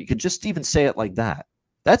 you could just even say it like that.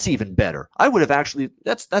 That's even better. I would have actually,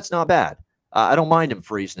 that's not bad. I don't mind him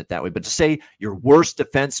phrasing it that way. But to say your worst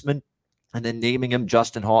defenseman, and then naming him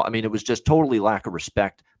Justin Hall, it was just totally lack of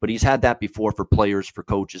respect. But he's had that before for players, for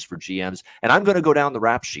coaches, for GMs. And I'm going to go down the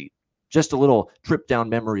rap sheet. Just a little trip down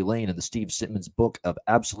memory lane in the Steve Simmons book of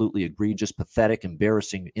absolutely egregious, pathetic,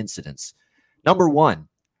 embarrassing incidents. Number 1,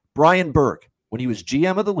 Brian Burke. When he was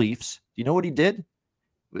GM of the Leafs, do you know what he did?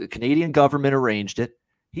 The Canadian government arranged it.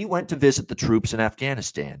 He went to visit the troops in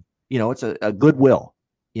Afghanistan. It's a goodwill,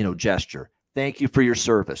 gesture. Thank you for your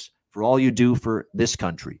service, for all you do for this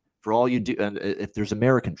country. For all you do, and if there's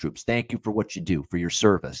American troops, thank you for what you do, for your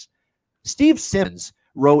service. Steve Simmons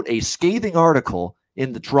wrote a scathing article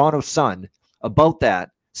in the Toronto Sun about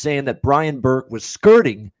that, saying that Brian Burke was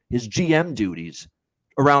skirting his GM duties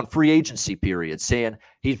around free agency period, saying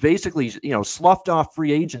he's basically, sloughed off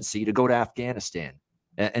free agency to go to Afghanistan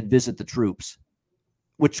and visit the troops.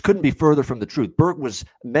 which couldn't be further from the truth. Berg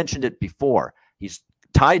mentioned it before. He's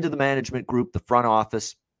tied to the management group, the front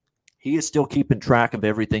office. He is still keeping track of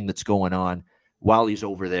everything that's going on while he's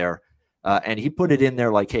over there. And he put it in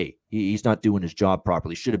there like, hey, he's not doing his job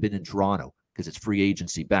properly. Should have been in Toronto because it's free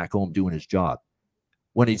agency, back home doing his job.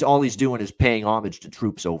 When all he's doing is paying homage to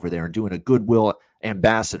troops over there and doing a goodwill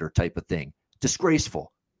ambassador type of thing.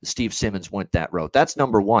 Disgraceful. Steve Simmons went that route. That's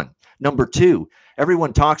number one. Number two,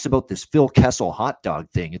 everyone talks about this Phil Kessel hot dog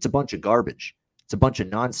thing. It's a bunch of garbage. It's a bunch of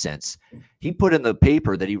nonsense. He put in the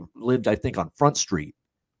paper that he lived, I think, on Front Street,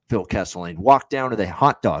 Phil Kessel, and walked down to the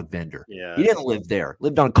hot dog vendor. Yeah, he didn't live there.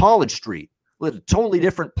 Lived on College Street. Lived a totally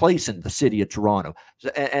different place in the city of Toronto.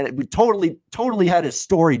 And we totally had his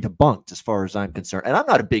story debunked as far as I'm concerned. And I'm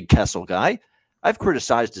not a big Kessel guy. I've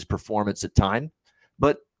criticized his performance at times.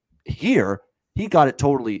 But here, he got it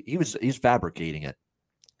totally. He's fabricating it.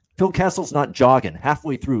 Phil Kessel's not jogging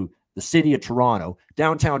halfway through the city of Toronto,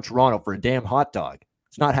 downtown Toronto, for a damn hot dog.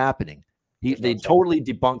 It's not happening. They totally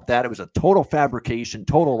debunked that. It was a total fabrication,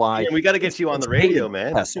 total lie. We got to get you on the radio,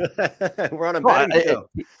 man. We're on a betting show.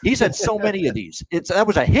 He's had so many of these. That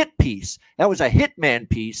was a hit piece. That was a hitman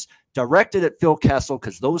piece directed at Phil Kessel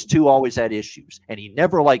because those two always had issues, and he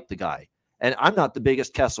never liked the guy. And I'm not the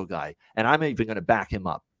biggest Kessel guy, and I'm even going to back him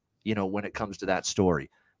up, when it comes to that story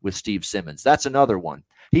with Steve Simmons. That's another one.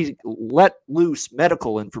 He let loose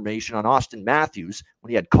medical information on Austin Matthews when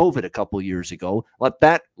he had COVID a couple years ago. Let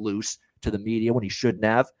that loose to the media when he shouldn't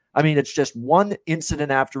have. I mean, it's just one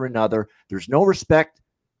incident after another. There's no respect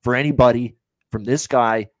for anybody from this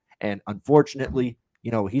guy. And unfortunately,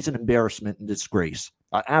 he's an embarrassment and disgrace,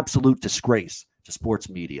 an absolute disgrace to sports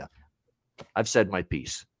media. I've said my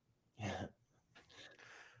piece.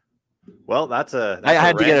 Well, that's I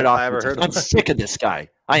had to get it off. I'm sick of this guy.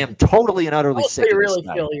 I am totally and utterly sick of this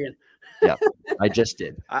guy. Yeah, I just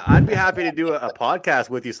did. I'd be happy to do a podcast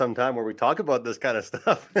with you sometime where we talk about this kind of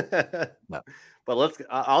stuff. No. But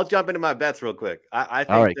I'll jump into my bets real quick. I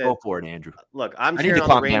think all right, go for it, Andrew. Look, I'm cheering on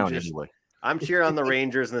the Rangers. Anyway. I'm cheering on the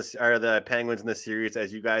Rangers or the Penguins in this series,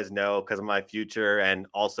 as you guys know, because of my future and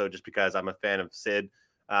also just because I'm a fan of Sid.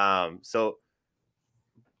 So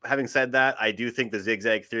having said that, I do think the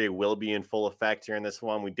zigzag theory will be in full effect here in this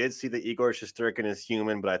one. We did see that Igor Shesterkin is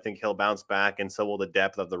human, but I think he'll bounce back, and so will the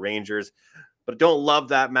depth of the Rangers. But I don't love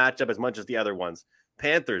that matchup as much as the other ones.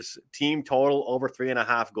 Panthers, team total over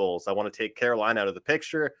 3.5 goals. I want to take Carolina out of the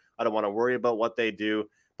picture. I don't want to worry about what they do,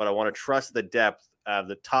 but I want to trust the depth of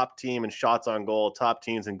the top team in shots on goal, top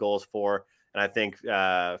teams in goals for, and I think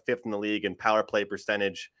fifth in the league in power play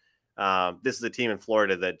percentage. This is a team in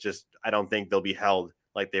Florida that just, I don't think they'll be held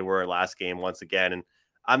like they were last game once again. And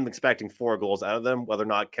I'm expecting 4 goals out of them, whether or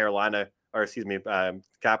not Capitals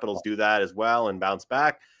do that as well and bounce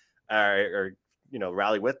back or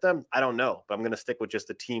rally with them. I don't know, but I'm going to stick with just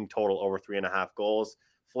the team total over 3.5 goals.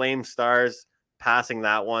 Flame Stars passing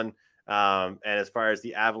that one. And as far as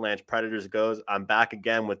the Avalanche Predators goes, I'm back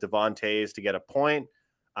again with Devon Toews to get a point.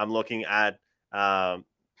 I'm looking at Nazem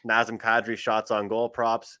Kadri shots on goal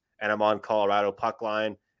props, and I'm on Colorado puck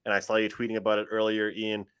line. And I saw you tweeting about it earlier,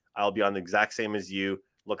 Ian. I'll be on the exact same as you,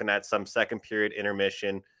 looking at some second period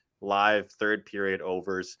intermission, live third period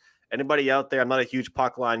overs. Anybody out there? I'm not a huge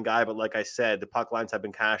puck line guy, but like I said, the puck lines have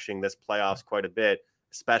been cashing this playoffs quite a bit,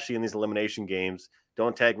 especially in these elimination games.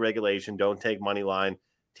 Don't take regulation. Don't take money line.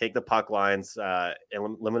 Take the puck lines.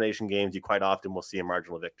 In elimination games, you quite often will see a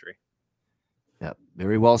marginal victory. Yeah,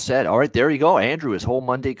 very well said. All right, there you go. Andrew, his whole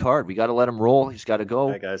Monday card. We got to let him roll. He's got to go.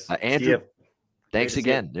 All right, guys. Andrew. Thanks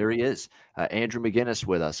again. There he is. Andrew McGinnis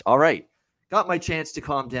with us. All right. Got my chance to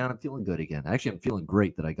calm down. I'm feeling good again. Actually, I'm feeling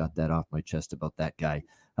great that I got that off my chest about that guy.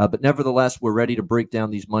 But nevertheless, we're ready to break down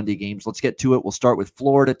these Monday games. Let's get to it. We'll start with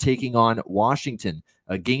Florida taking on Washington.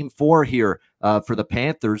 Game 4 here for the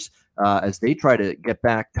Panthers as they try to get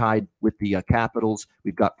back tied with the Capitals.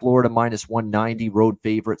 We've got Florida minus 190, road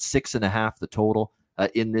favorite, 6.5 the total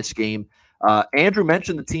in this game. Andrew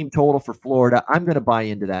mentioned the team total for Florida. I'm going to buy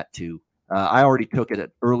into that too. I already took it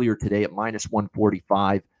earlier today at minus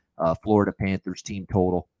 145. Florida Panthers team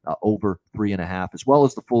total over 3.5, as well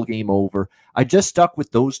as the full game over. I just stuck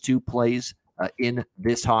with those two plays in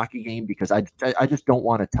this hockey game because I just don't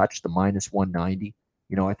want to touch the minus 190.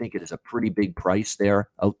 I think it is a pretty big price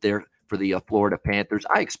out there for the Florida Panthers.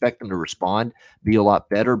 I expect them to respond, be a lot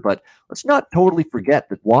better, but let's not totally forget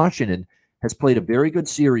that Washington has played a very good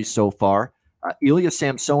series so far. Ilya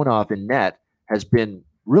Samsonov in net has been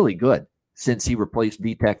really good since he replaced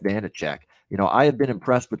Vitek Vanacek. I have been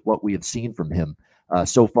impressed with what we have seen from him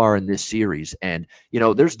so far in this series. And,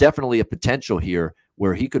 there's definitely a potential here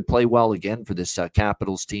where he could play well again for this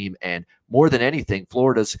Capitals team. And more than anything,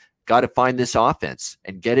 Florida's got to find this offense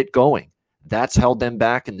and get it going. That's held them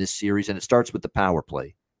back in this series, and it starts with the power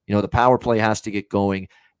play. The power play has to get going.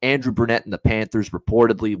 Andrew Burnett and the Panthers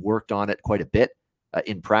reportedly worked on it quite a bit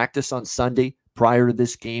in practice on Sunday prior to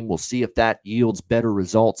this game. We'll see if that yields better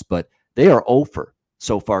results, but they are 0-for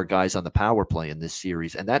so far, guys, on the power play in this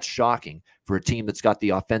series, and that's shocking for a team that's got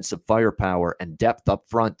the offensive firepower and depth up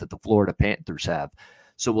front that the Florida Panthers have.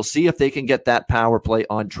 So we'll see if they can get that power play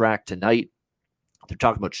on track tonight. They're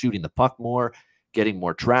talking about shooting the puck more, getting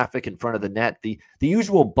more traffic in front of the net, the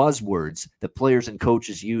usual buzzwords that players and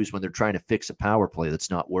coaches use when they're trying to fix a power play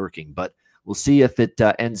that's not working. But we'll see if it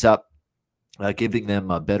ends up giving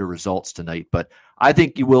them better results tonight. But I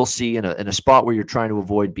think you will see in a spot where you're trying to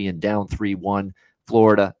avoid being down 3-1,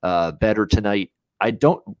 Florida better tonight. I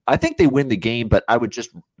think they win the game, but I would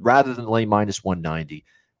just, rather than lay minus 190,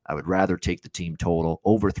 I would rather take the team total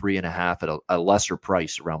over 3.5 at a lesser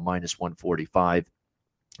price, around minus 145.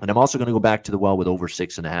 And I'm also going to go back to the well with over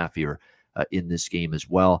 6.5 here in this game as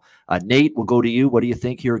well. Nate, we'll go to you. What do you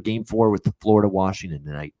think here, Game 4 with Florida Washington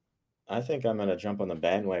tonight? I think I'm going to jump on the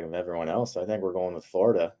bandwagon of everyone else. I think we're going with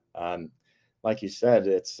Florida. Like you said,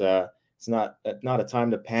 it's not a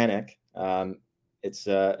time to panic. It's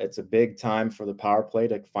a big time for the power play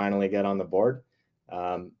to finally get on the board.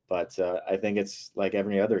 But I think it's like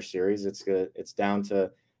every other series. It's down to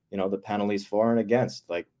the penalties for and against.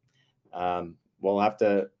 We'll have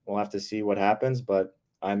to see what happens. But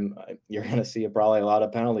you're going to see probably a lot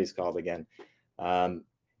of penalties called again.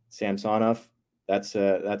 Samsonov, that's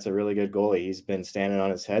a really good goalie. He's been standing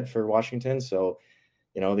on his head for Washington. So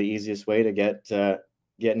the easiest way to get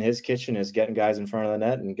in his kitchen is getting guys in front of the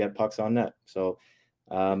net and get pucks on net. So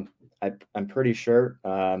I'm pretty sure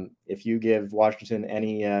if you give Washington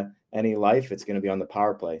any life, it's going to be on the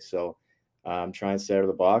power play. So try and stay out of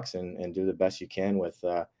the box and do the best you can with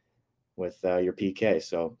your PK.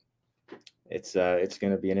 So it's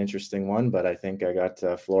going to be an interesting one, but I think I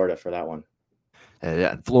got Florida for that one.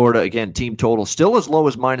 Florida, again, team total still as low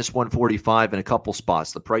as minus 145 in a couple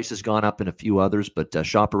spots. The price has gone up in a few others, but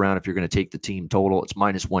shop around if you're going to take the team total. It's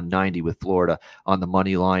minus 190 with Florida on the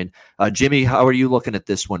money line. Jimmy, how are you looking at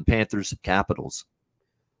this one? Panthers, Capitals.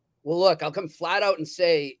 Well, look, I'll come flat out and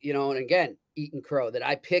say, and again, eating crow, that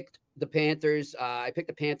I picked the Panthers. I picked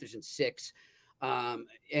the Panthers in 6.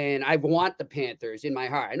 And I want the Panthers in my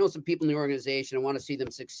heart. I know some people in the organization. I want to see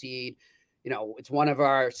them succeed. It's one of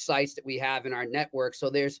our sites that we have in our network. So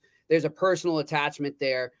there's a personal attachment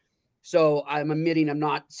there. So I'm admitting I'm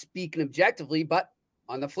not speaking objectively, but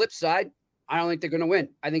on the flip side, I don't think they're going to win.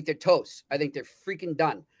 I think they're toast. I think they're freaking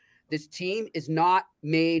done. This team is not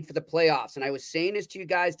made for the playoffs. And I was saying this to you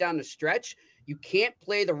guys down the stretch. You can't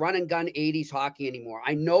play the run and gun 80s hockey anymore.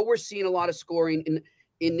 I know we're seeing a lot of scoring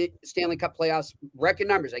in the Stanley Cup playoffs, record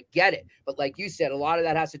numbers. I get it. But like you said, a lot of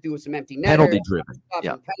that has to do with some empty net. Penalty-driven.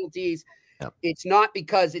 Penalties. Yep. It's not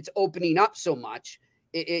because it's opening up so much.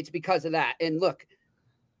 It's because of that. And look,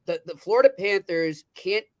 the Florida Panthers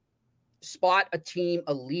can't spot a team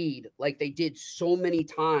a lead like they did so many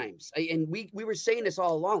times. And we were saying this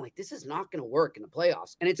all along, like this is not going to work in the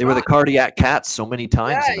playoffs. And they were the cardiac cats so many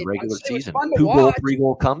times in the regular season. 2-goal,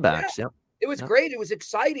 3-goal comebacks. Yeah. It was great. It was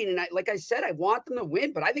exciting. And like I said, I want them to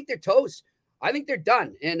win, but I think they're toast. I think they're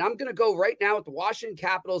done. And I'm going to go right now with the Washington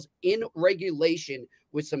Capitals in regulation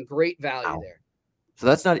with some great value there. So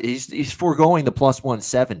that's not, he's foregoing the plus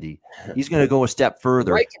 170. He's going to go a step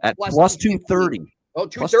further at plus 230. Oh,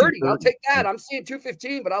 230. I'll take that. I'm seeing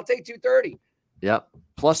 215, but I'll take 230. Yep.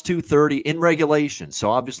 Plus 230 in regulation. So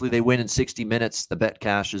obviously they win in 60 minutes. The bet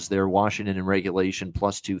cashes there. Washington in regulation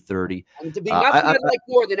plus 230. And to be nothing I'd like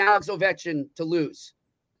more than Alex Ovechkin to lose.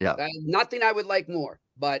 Yeah. Nothing I would like more,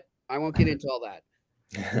 but I won't get into all that.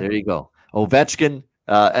 There you go. Ovechkin.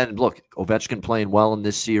 And look, Ovechkin playing well in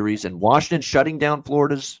this series, and Washington shutting down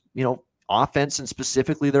Florida's, offense and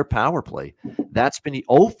specifically their power play. That's been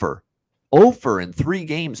 0-for in 3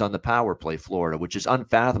 games on the power play, Florida, which is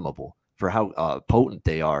unfathomable for how potent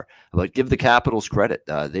they are. But give the Capitals credit.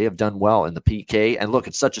 They have done well in the PK. And look,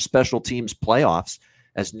 it's such a special teams playoffs.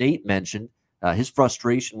 As Nate mentioned, his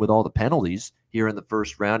frustration with all the penalties here in the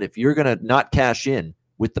first round. If you're going to not cash in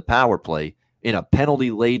with the power play in a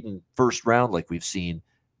penalty-laden first round like we've seen,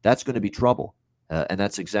 that's going to be trouble. And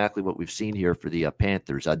that's exactly what we've seen here for the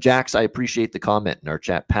Panthers. Jax, I appreciate the comment in our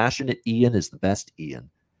chat. Passionate Ian is the best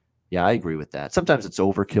Ian. Yeah, I agree with that. Sometimes it's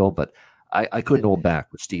overkill, but I couldn't hold back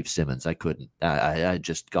with Steve Simmons. I couldn't. I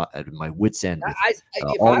just got at my wit's end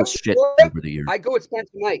with all this shit over the years. I go with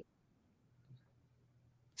Spencer Knight.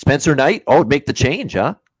 Spencer Knight? Oh, make the change,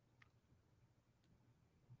 huh?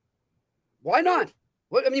 Why not?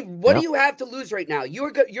 What do you have to lose right now?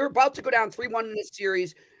 You're about to go down 3-1 in this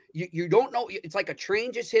series. You don't know. It's like a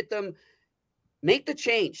train just hit them. Make the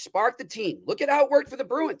change. Spark the team. Look at how it worked for the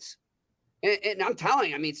Bruins. And I'm telling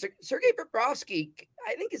you, I mean, Sergei Bobrovsky,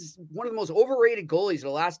 I think, is one of the most overrated goalies of the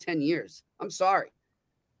last 10 years. I'm sorry.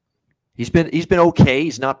 He's been okay.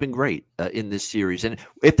 He's not been great in this series. And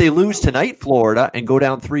if they lose tonight, Florida, and go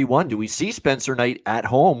down 3-1, do we see Spencer Knight at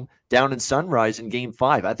home down in Sunrise in Game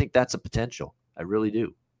 5? I think that's a potential. I really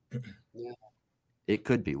do. Yeah. It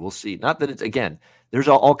could be. We'll see. Not that it's, again, there's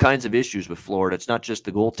all kinds of issues with Florida. It's not just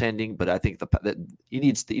the goaltending, but I think they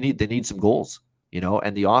need some goals,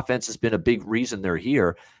 and the offense has been a big reason they're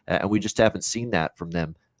here, and we just haven't seen that from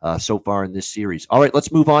them so far in this series. All right,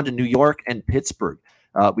 let's move on to New York and Pittsburgh.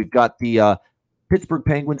 We've got the Pittsburgh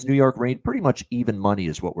Penguins, New York Rangers, pretty much even money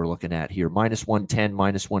is what we're looking at here. -110,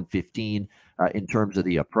 -115 in terms of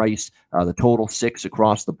the price. The total 6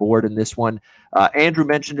 across the board in this one. Andrew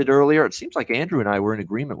mentioned it earlier. It seems like Andrew and I were in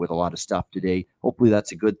agreement with a lot of stuff today. Hopefully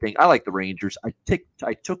that's a good thing. I like the Rangers.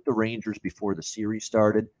 I took the Rangers before the series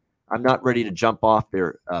started. I'm not ready to jump off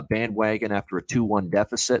their bandwagon after a 2-1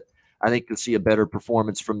 deficit. I think you'll see a better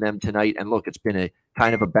performance from them tonight. And look, it's been a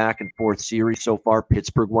kind of a back and forth series so far.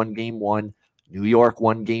 Pittsburgh won Game 1. New York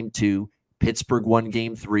won Game 2. Pittsburgh won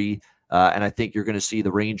Game 3. And I think you're going to see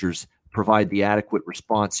the Rangers provide the adequate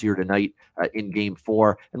response here tonight in Game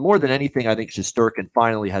 4. And more than anything, I think Shesterkin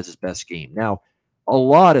finally has his best game. Now, a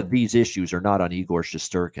lot of these issues are not on Igor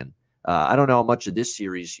Shesterkin. I don't know how much of this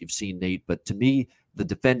series you've seen, Nate, but to me, the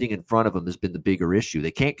defending in front of him has been the bigger issue. They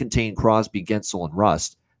can't contain Crosby, Gensel, and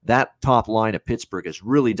Rust. That top line of Pittsburgh has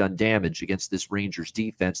really done damage against this Rangers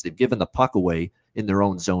defense. They've given the puck away in their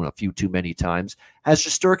own zone a few too many times. Has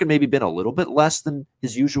Shesterkin maybe been a little bit less than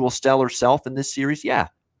his usual stellar self in this series? Yeah,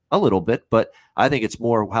 a little bit, but I think it's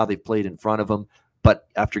more how they've played in front of him. But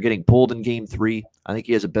after getting pulled in Game 3, I think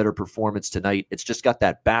he has a better performance tonight. It's just got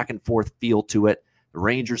that back and forth feel to it. The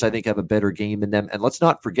Rangers, I think, have a better game in them. And let's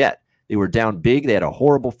not forget, they were down big. They had a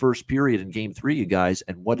horrible first period in Game 3, you guys.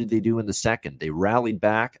 And what did they do in the second? They rallied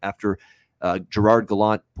back after Gerard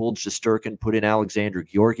Gallant pulled Shesterkin, put in Alexander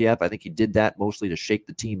Georgiev. I think he did that mostly to shake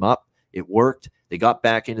the team up. It worked. They got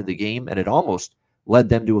back into the game, and it almost led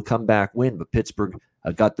them to a comeback win. But Pittsburgh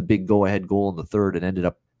got the big go-ahead goal in the third and ended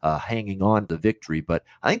up hanging on to victory. But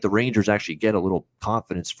I think the Rangers actually get a little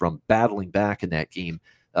confidence from battling back in that game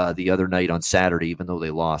the other night on Saturday, even though they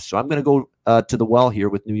lost. So I'm going to go to the well here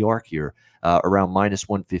with New York here, around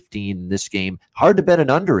 -115 in this game. Hard to bet an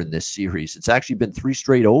under in this series. It's actually been 3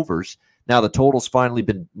 straight overs. Now the total's finally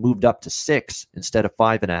been moved up to 6 instead of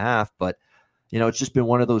 5.5. But, it's just been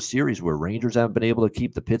one of those series where Rangers haven't been able to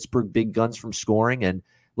keep the Pittsburgh big guns from scoring. And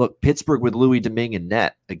look, Pittsburgh with Louis Domingue in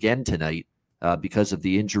net again tonight because of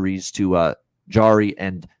the injuries to Jari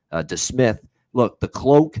and DeSmith. Look, the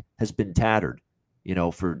cloak has been tattered,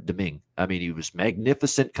 for Domingue. I mean, he was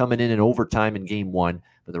magnificent coming in overtime in Game 1,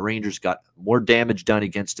 but the Rangers got more damage done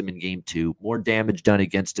against him in Game 2, more damage done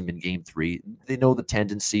against him in Game 3. They know the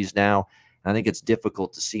tendencies now. I think it's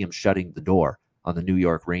difficult to see him shutting the door on the New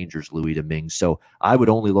York Rangers, Louis Domingue. So I would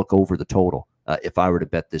only look over the total if I were to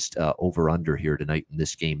bet this over-under here tonight in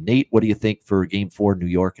this game. Nate, what do you think for Game 4, New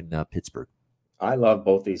York and Pittsburgh? I love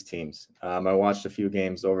both these teams. I watched a few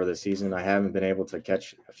games over the season. I haven't been able to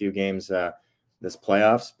catch a few games this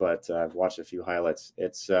playoffs, but I've watched a few highlights.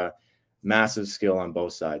 It's massive skill on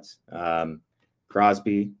both sides.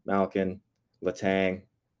 Crosby, Malkin, Letang,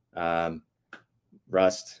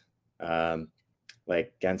 Rust,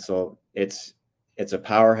 like Gensel. It's a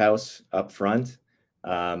powerhouse up front.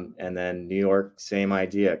 And then New York, same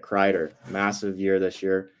idea. Kreider, massive year this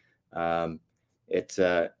year.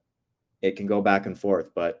 It can go back and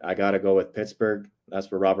forth, but I got to go with Pittsburgh.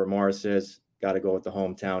 That's where Robert Morris is. Got to go with the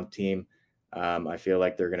hometown team. I feel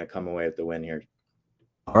like they're going to come away with the win here.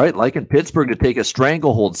 All right, liking Pittsburgh to take a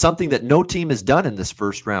stranglehold, something that no team has done in this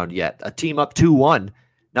first round yet. A team up 2-1.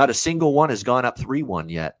 Not a single one has gone up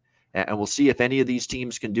 3-1 yet. And we'll see if any of these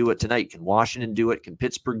teams can do it tonight. Can Washington do it? Can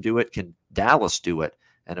Pittsburgh do it? Can Dallas do it?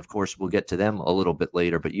 And, of course, we'll get to them a little bit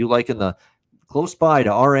later. But you liking the close by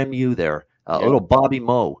to RMU there, a little Bobby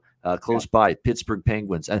Moe. Close by, Pittsburgh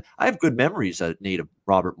Penguins. And I have good memories, Nate, of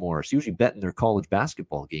Robert Morris, usually betting their college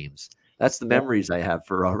basketball games. That's the memories I have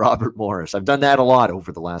for Robert Morris. I've done that a lot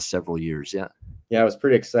over the last several years, yeah. Yeah, it was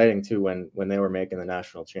pretty exciting, too, when they were making the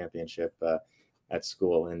national championship at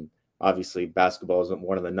school. And obviously, basketball is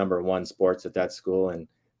one of the number one sports at that school. And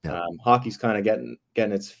hockey's kind of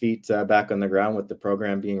getting its feet back on the ground with the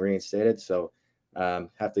program being reinstated. So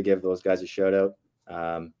have to give those guys a shout out.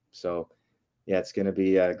 Yeah, it's going to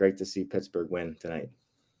be great to see Pittsburgh win tonight.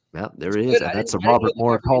 Yeah, there is. And that's a Robert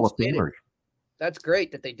Morris Hall of Famer. That's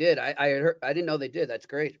great that they did. I didn't know they did. That's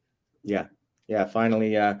great. Yeah, yeah,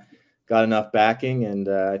 finally got enough backing, and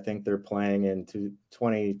I think they're playing into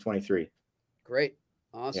 2023. Great.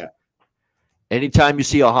 Awesome. Yeah. Anytime you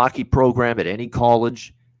see a hockey program at any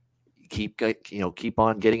college, keep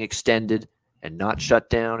on getting extended and not shut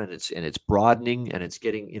down, and it's broadening, and it's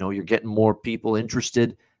getting, you're getting more people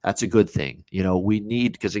interested. That's a good thing. We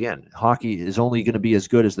need, because again, hockey is only going to be as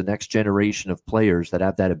good as the next generation of players that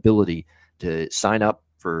have that ability to sign up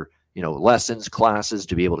for, lessons, classes,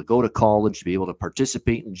 to be able to go to college, to be able to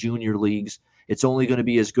participate in junior leagues. It's only going to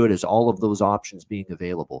be as good as all of those options being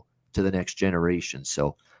available to the next generation.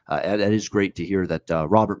 So that is great to hear that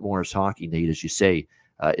Robert Morris Hockey, Nate, as you say,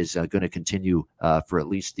 is going to continue for at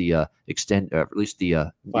least the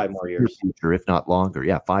 5 more years, future, if not longer.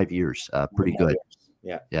 Yeah, 5 years. Pretty good.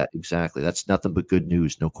 Yeah, exactly. That's nothing but good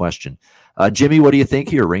news, no question. Jimmy, what do you think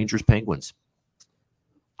here? Rangers, Penguins.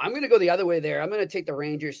 I'm going to go the other way there. I'm going to take the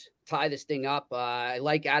Rangers, tie this thing up. I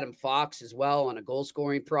like Adam Fox as well on a goal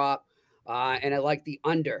scoring prop, and I like the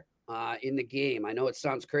under in the game. I know it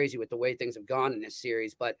sounds crazy with the way things have gone in this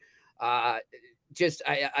series, but I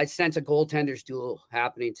sense a goaltenders duel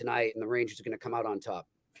happening tonight, and the Rangers are going to come out on top.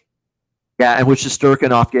 Yeah, and with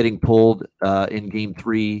Shesterkin getting pulled in Game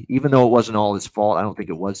 3, even though it wasn't all his fault, I don't think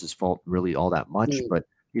it was his fault really all that much, but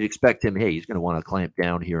you'd expect him, hey, he's going to want to clamp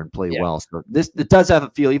down here and play well. So it does have a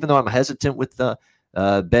feel, even though I'm hesitant with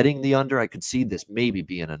betting the under, I could see this maybe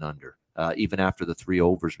being an under, even after the 3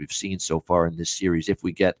 overs we've seen so far in this series, if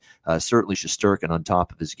we get certainly Shesterkin on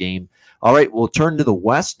top of his game. All right, we'll turn to the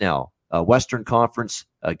West now. Western Conference,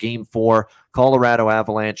 Game 4, Colorado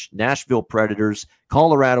Avalanche, Nashville Predators.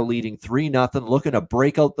 Colorado leading 3-0, looking to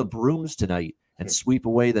break out the brooms tonight and sweep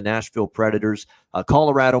away the Nashville Predators.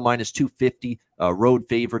 Colorado minus 250, road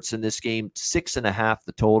favorites in this game, 6.5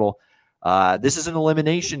 the total. This is an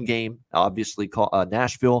elimination game, obviously.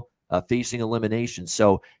 Nashville facing elimination.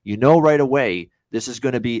 So right away this is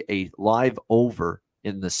going to be a live over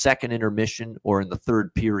in the second intermission or in the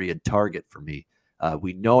third period target for me.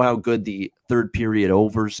 We know how good the third period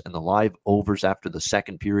overs and the live overs after the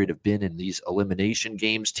second period have been in these elimination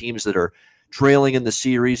games. Teams that are trailing in the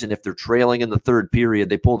series, and if they're trailing in the third period,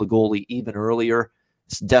 they pull the goalie even earlier.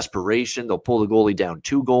 It's desperation. They'll pull the goalie down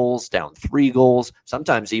 2 goals, down 3 goals,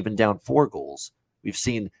 sometimes even down 4 goals. We've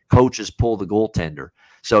seen coaches pull the goaltender.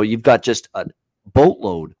 So you've got just a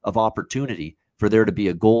boatload of opportunity for there to be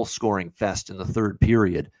a goal-scoring fest in the third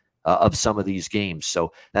period of some of these games.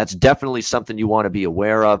 So that's definitely something you want to be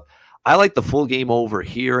aware of. I like the full game over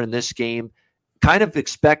here in this game. Kind of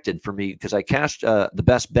expected for me, because I cashed the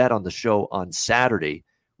best bet on the show on Saturday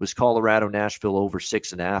was Colorado Nashville over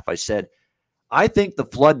 6.5. I said, I think the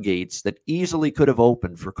floodgates that easily could have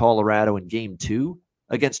opened for Colorado in Game 2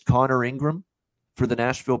 against Connor Ingram for the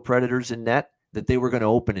Nashville Predators in net, that they were going to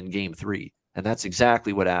open in Game 3. And that's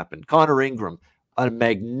exactly what happened. Connor Ingram, a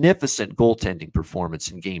magnificent goaltending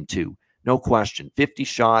performance in Game 2. No question. 50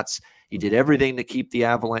 shots. He did everything to keep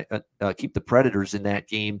the keep the Predators in that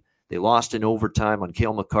game. They lost in overtime on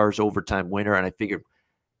Cale Makar's overtime winner, and I figured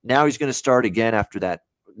now he's going to start again after that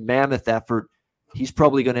mammoth effort. He's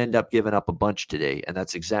probably going to end up giving up a bunch today, and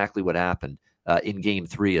that's exactly what happened in Game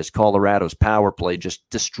 3 as Colorado's power play just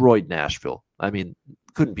destroyed Nashville. I mean,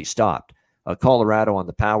 couldn't be stopped. Colorado on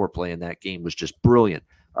the power play in that game was just brilliant.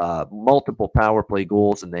 Multiple power play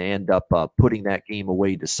goals, and they end up putting that game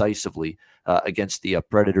away decisively against the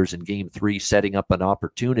Predators in Game 3, setting up an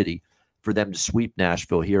opportunity for them to sweep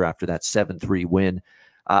Nashville here after that 7-3 win.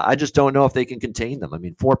 I just don't know if they can contain them. I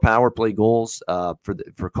mean, 4 power play goals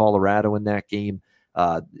for Colorado in that game.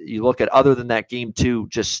 You look at, other than that Game 2,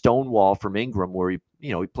 just stonewall from Ingram, where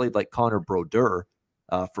he played like Connor Brodeur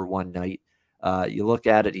for one night. You look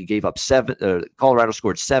at it, he gave up 7. Colorado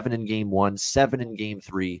scored 7 in Game 1, 7 in Game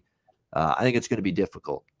 3. I think it's going to be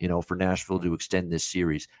difficult, for Nashville to extend this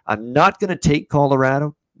series. I'm not going to take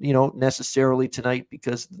Colorado, necessarily tonight,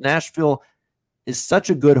 because Nashville is such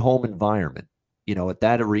a good home environment, at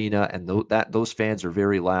that arena, and those fans are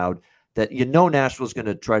very loud, that Nashville's going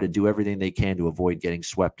to try to do everything they can to avoid getting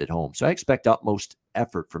swept at home. So I expect utmost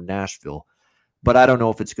effort from Nashville. But I don't know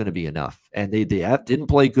if it's going to be enough. And they didn't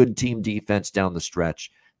play good team defense down the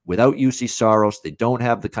stretch. Without UC Saros, they don't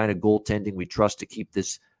have the kind of goaltending we trust to keep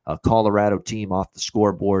this Colorado team off the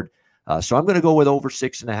scoreboard. So I'm going to go with over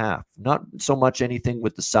 6.5. Not so much anything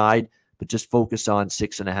with the side, but just focus on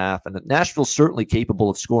 6.5. And Nashville's certainly capable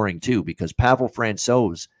of scoring too, because Pavel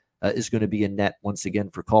Francouz is going to be in net once again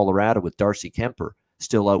for Colorado, with Darcy Kemper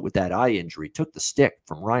still out with that eye injury. Took the stick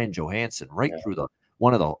from Ryan Johansson right through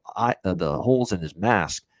one of the holes in his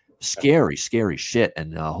mask. Scary, scary shit.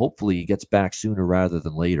 And hopefully he gets back sooner rather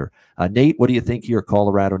than later. Nate, what do you think here,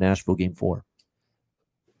 Colorado Nashville Game 4?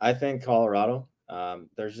 I think Colorado,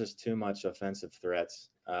 there's just too much offensive threats.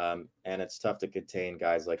 And it's tough to contain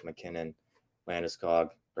guys like McKinnon, Landeskog,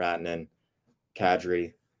 Rantanen,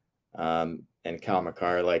 Kadri, and Cal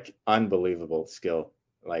McCarr, like unbelievable skill,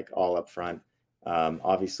 like all up front.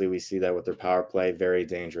 Obviously, we see that with their power play, very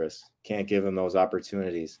dangerous. Can't give them those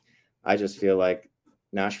opportunities. I just feel like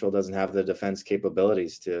Nashville doesn't have the defense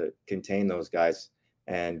capabilities to contain those guys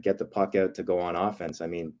and get the puck out to go on offense. I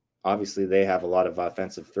mean, obviously, they have a lot of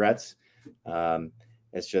offensive threats.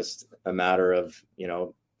 It's just a matter of,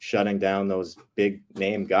 shutting down those big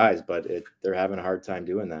name guys, but they're having a hard time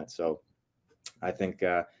doing that. So I think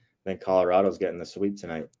Colorado's getting the sweep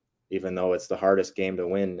tonight, even though it's the hardest game to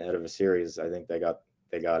win out of a series. I think they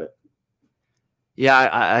got it.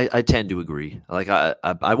 Yeah, I tend to agree. Like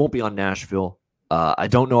I won't be on Nashville. I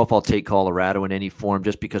don't know if I'll take Colorado in any form,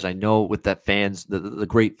 just because I know with that fans, the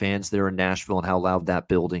great fans there in Nashville, and how loud that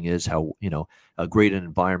building is, how a great an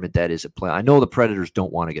environment that is at play. I know the Predators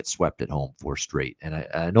don't want to get swept at home 4 straight, and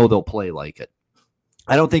I know they'll play like it.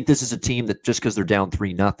 I don't think this is a team that just because they're down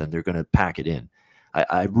 3-0, they're going to pack it in.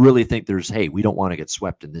 I really think we don't want to get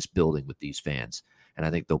swept in this building with these fans, and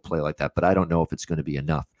I think they'll play like that. But I don't know if it's going to be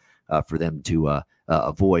enough for them to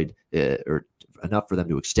avoid or enough for them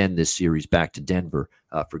to extend this series back to Denver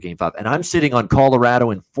for Game 5. And I'm sitting on Colorado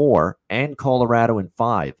in 4 and Colorado in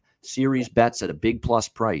 5 series bets at a big plus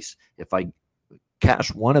price. If I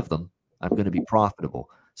cash one of them, I'm going to be profitable.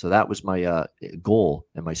 So that was my goal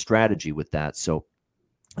and my strategy with that. So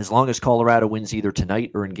as long as Colorado wins either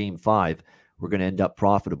tonight or in Game 5, we're going to end up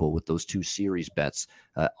profitable with those 2 series bets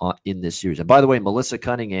in this series. And by the way, Melissa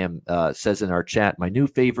Cunningham says in our chat, my new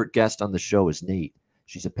favorite guest on the show is Nate.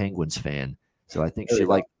 She's a Penguins fan. So I think she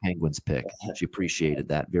liked the Penguins pick. She appreciated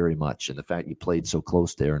that very much. And the fact you played so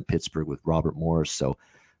close there in Pittsburgh with Robert Morris. So,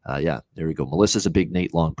 yeah, there we go. Melissa's a big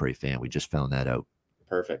Nate Longpre fan. We just found that out.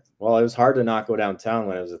 Perfect. Well, it was hard to not go downtown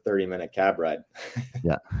when it was a 30-minute cab ride.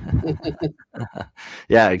 Yeah.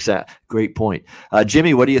 Yeah, exactly. Great point.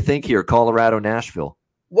 Jimmy, what do you think here? Colorado, Nashville.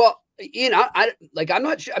 Well, I'm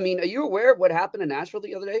not sure. I mean, are you aware of what happened in Nashville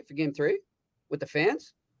the other day for Game 3 with the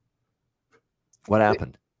fans? What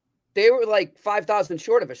happened? They were like 5,000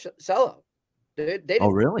 short of a sellout. They didn't,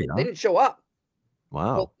 really? They didn't show up.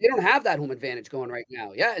 Wow. Well, they don't have that home advantage going right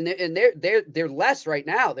now. Yeah, and they're less right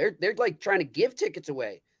now. They're like trying to give tickets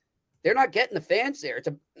away. They're not getting the fans there.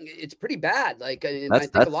 It's pretty bad. Like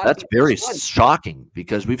that's very shocking,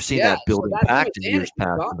 because we've seen that building packed in years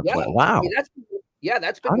past. Wow. I mean,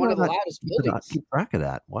 that's been one of the loudest buildings. Keep track of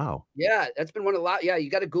that. Wow. Yeah, that's been one of the loud. Yeah, you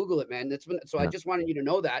got to Google it, man. I just wanted you to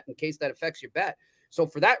know that in case that affects your bet. So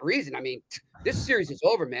for that reason, I mean, this series is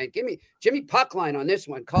over, man. Give me Jimmy puck line on this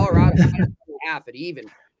one. Colorado half at even.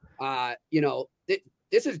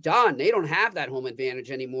 This is done. They don't have that home advantage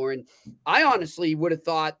anymore. And I honestly would have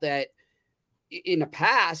thought that in the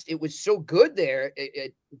past, it was so good there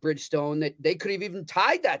at Bridgestone that they could have even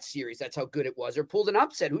tied that series. That's how good it was, or pulled an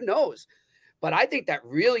upset. Who knows? But I think that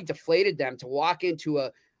really deflated them to walk into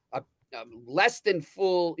a less than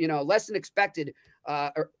full, less than expected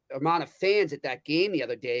amount of fans at that game the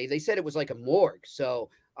other day. They said it was like a morgue. So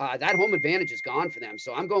that home advantage is gone for them.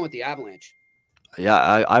 So I'm going with the Avalanche. Yeah,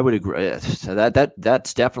 I would agree. So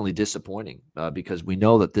that's definitely disappointing because we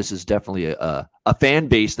know that this is definitely a fan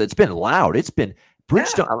base that's been loud. It's been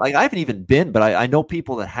Bridgestone. Yeah. Like I haven't even been, but I know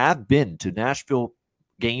people that have been to Nashville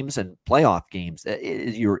games and playoff games.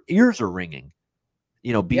 Your ears are ringing,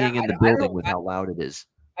 being in the building with how loud it is.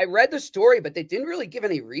 I read the story, but they didn't really give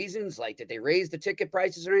any reasons. Like, did they raise the ticket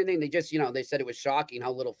prices or anything? They just, they said it was shocking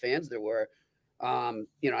how little fans there were. I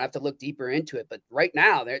have to look deeper into it, but right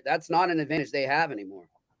now that's not an advantage they have anymore.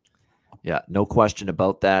 Yeah, no question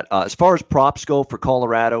about that. As far as props go for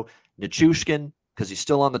Colorado, Nichushkin, because he's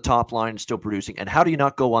still on the top line, still producing. And how do you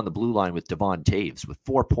not go on the blue line with Devon Taves with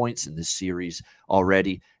 4 points in this series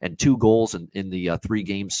already and 2 goals in the 3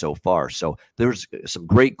 games so far? So there's some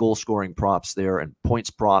great goal scoring props there and points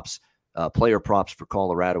props. Player props for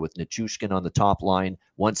Colorado with Nichushkin on the top line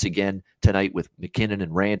once again tonight with McKinnon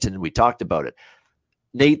and Rantanen. We talked about it.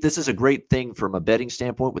 Nate, this is a great thing from a betting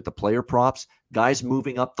standpoint with the player props. Guys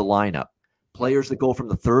moving up the lineup. Players that go from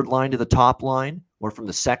the third line to the top line or from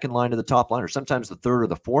the second line to the top line or sometimes the third or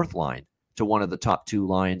the fourth line to one of the top 2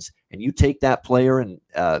 lines. And you take that player and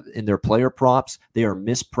in their player props, they are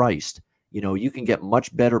mispriced. You can get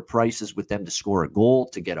much better prices with them to score a goal,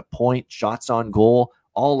 to get a point, shots on goal,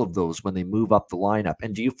 all of those when they move up the lineup.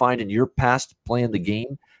 And do you find in your past playing the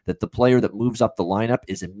game that the player that moves up the lineup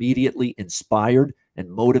is immediately inspired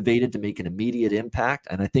and motivated to make an immediate impact?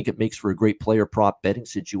 And I think it makes for a great player prop betting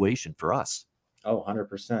situation for us. Oh,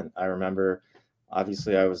 100%. I remember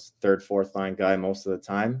Obviously, I was third, fourth line guy most of the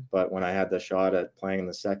time, but when I had the shot at playing in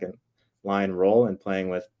the second line role and playing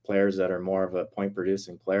with players that are more of a point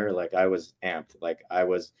producing player, like I was amped. Like I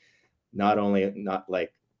was I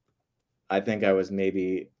think I was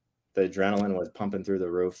maybe the adrenaline was pumping through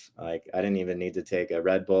the roof. Like I didn't even need to take a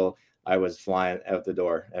Red Bull. I was flying out the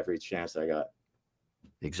door every chance I got.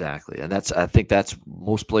 Exactly. And I think that's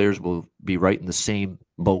most players will be right in the same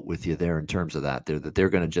boat with you there in terms of that. They're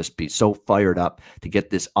going to just be so fired up to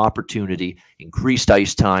get this opportunity, increased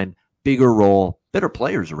ice time, bigger role, better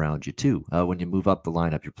players around you too. When you move up the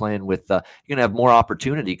lineup, you're playing with, you're going to have more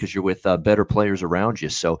opportunity because you're with better players around you.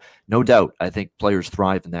 So no doubt, I think players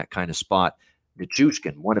thrive in that kind of spot.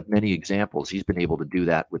 Nichushkin, one of many examples. He's been able to do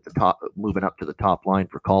that with the top, moving up to the top line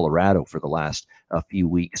for Colorado for the last few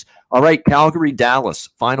weeks. All right, Calgary, Dallas,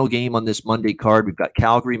 final game on this Monday card. We've got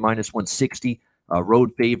Calgary minus 160,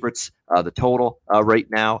 road favorites. The total right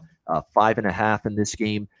now, 5.5 in this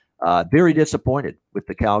game. Very disappointed with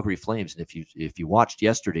the Calgary Flames. And if you watched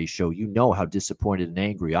yesterday's show, you know how disappointed and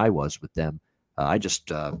angry I was with them. I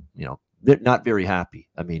just, they're not very happy.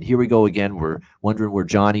 I mean, here we go again. We're wondering where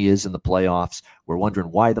Johnny is in the playoffs. We're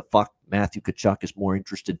wondering why the fuck Matthew Tkachuk is more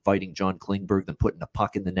interested fighting John Klingberg than putting a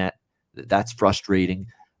puck in the net. That's frustrating.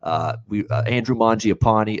 Andrew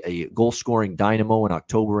Mangiapane, a goal-scoring dynamo in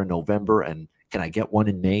October and November, and can I get one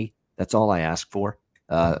in May? That's all I ask for,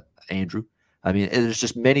 Andrew. I mean, there's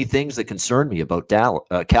just many things that concern me about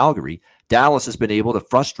Calgary. Dallas has been able to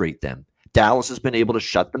frustrate them. Dallas has been able to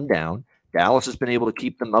shut them down. Dallas has been able to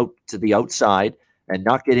keep them out to the outside and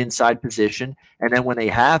not get inside position. And then when they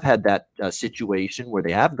have had that situation where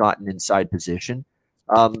they have gotten inside position,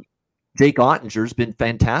 Jake Ottinger's been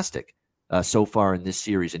fantastic so far in this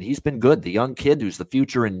series, and he's been good. The young kid who's the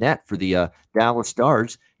future in net for the Dallas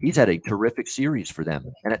Stars, he's had a terrific series for them.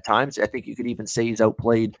 And at times, I think you could even say he's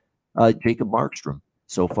outplayed Jacob Markstrom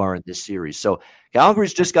so far in this series. So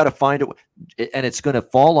Calgary's just got to find it, and it's going to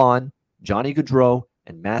fall on Johnny Gaudreau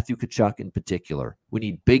and Matthew Tkachuk in particular. We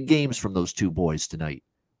need big games from those two boys tonight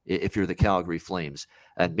if you're the Calgary Flames.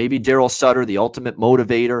 And maybe Daryl Sutter, the ultimate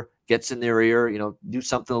motivator, gets in their ear, do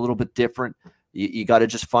something a little bit different. You got to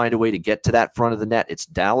just find a way to get to that front of the net.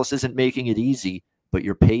 Dallas isn't making it easy, but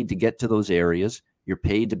you're paid to get to those areas. You're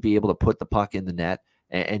paid to be able to put the puck in the net,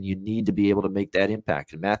 and you need to be able to make that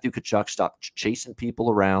impact. And Matthew Tkachuk stopped chasing people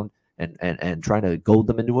around and trying to goad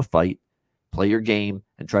them into a fight. Play your game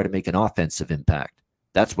and try to make an offensive impact.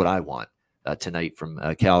 That's what I want tonight from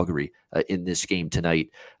Calgary in this game tonight.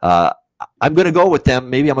 I'm going to go with them.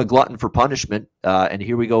 Maybe I'm a glutton for punishment. And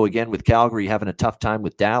here we go again with Calgary having a tough time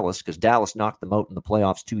with Dallas because Dallas knocked them out in the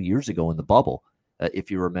playoffs 2 years ago in the bubble,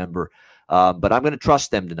 if you remember. But I'm going to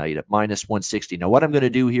trust them tonight at minus 160. Now, what I'm going to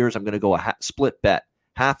do here is I'm going to go a split bet,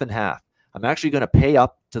 half and half. I'm actually going to pay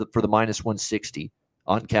up for the minus 160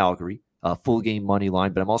 on Calgary, full game money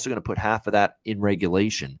line, but I'm also going to put half of that in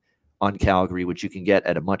regulation on Calgary, which you can get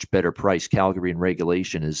at a much better price. Calgary in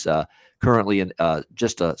regulation is currently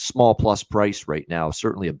just a small plus price right now,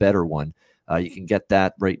 certainly a better one. You can get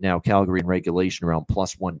that right now, Calgary in regulation around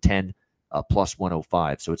plus 110, plus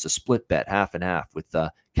 105. So it's a split bet, half and half, with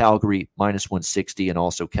Calgary minus 160 and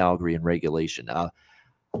also Calgary in regulation.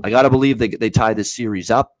 I got to believe they tie this series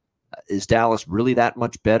up. Is Dallas really that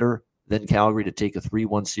much better than Calgary to take a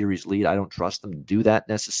 3-1 series lead? I don't trust them to do that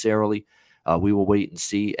necessarily. We will wait and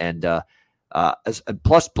see. And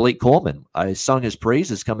plus, Blake Coleman, I sung his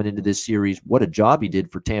praises coming into this series. What a job he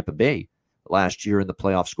did for Tampa Bay last year in the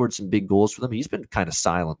playoffs. Scored some big goals for them. He's been kind of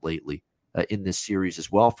silent lately in this series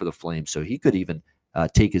as well for the Flames. So he could even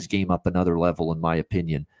take his game up another level, in my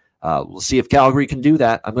opinion. We'll see if Calgary can do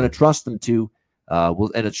that. I'm going to trust them to.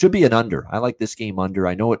 And it should be an under. I like this game under.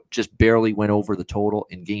 I know it just barely went over the total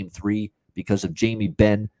in Game 3 because of Jamie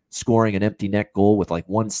Benn scoring an empty net goal with like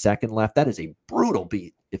 1 second left. That is a brutal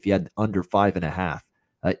beat if you had under 5.5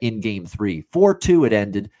 in Game 3. 4-2 it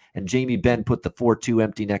ended, and Jamie Benn put the 4-2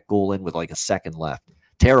 empty net goal in with like a second left.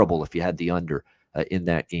 Terrible if you had the under in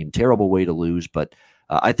that game. Terrible way to lose, but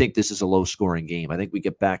I think this is a low-scoring game. I think we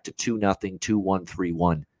get back to 2-0, 2-1,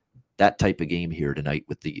 3-1. That type of game here tonight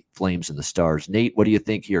with the Flames and the Stars. Nate, what do you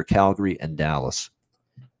think here, Calgary and Dallas?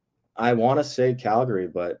 I want to say Calgary,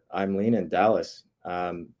 but I'm leaning Dallas.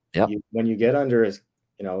 When you get under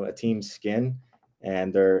a team's skin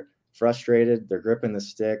and they're frustrated, they're gripping the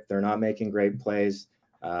stick, they're not making great plays,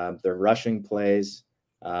 they're rushing plays,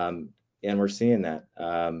 and we're seeing that.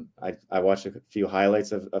 I watched a few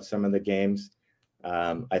highlights of some of the games.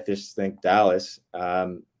 I just think Dallas,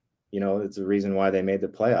 it's the reason why they made the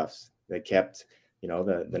playoffs. They kept,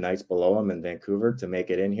 the Knights below them in Vancouver to make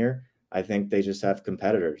it in here. I think they just have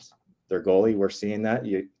competitors. Their goalie, we're seeing that.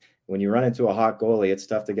 when you run into a hot goalie, it's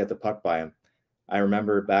tough to get the puck by him. I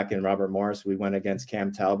remember back in Robert Morris, we went against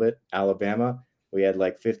Cam Talbot, Alabama. We had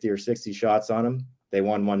like 50 or 60 shots on him. They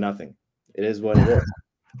won 1-0. It is what it is.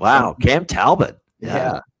 Wow, Cam Talbot.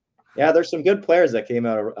 Yeah. There's some good players that came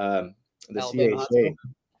out of the Alabama CHA.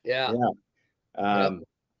 Yeah. I'm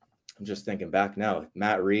just thinking back now.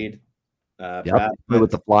 Matt Reed. Yep.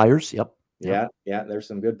 With the Flyers. Yep. Yeah. There's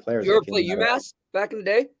some good players. You ever play UMass back in the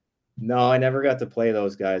day? No, I never got to play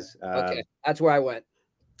those guys. Okay, that's where I went.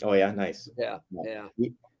 Oh yeah, nice. Yeah.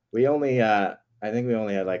 We only, I think we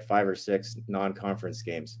only had like 5 or 6 non-conference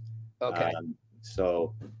games. Okay.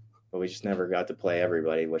 But we just never got to play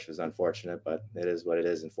everybody, which was unfortunate. But it is what it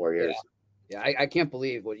is in 4 years. Yeah. I can't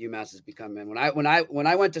believe what UMass has become, man. When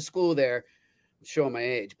I went to school there, I'm showing my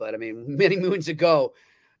age, but I mean, many moons ago,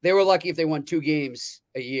 they were lucky if they won 2 games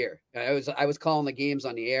a year. I was calling the games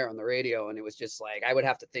on the air on the radio, and it was just like I would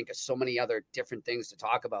have to think of so many other different things to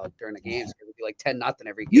talk about during the games. It would be like 10-0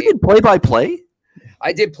 every game. You did play-by-play?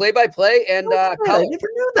 I did play-by-play and color. I never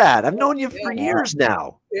knew that. I've known you for years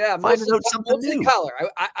now. Yeah, finding out something new. Color.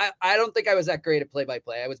 I don't think I was that great at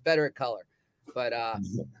play-by-play. I was better at color, but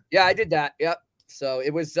yeah, I did that. Yep. So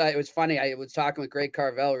it was funny. I was talking with Greg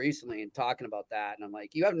Carvel recently and talking about that, and I'm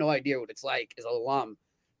like, you have no idea what it's like as an alum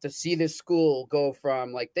to see this school go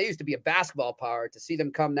from like they used to be a basketball power to see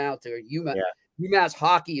them come now to UMass. Yeah. UMass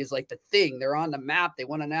hockey is like the thing. They're on the map. They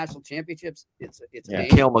won a national championships. It's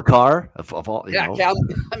Cale Makar of all. Cal,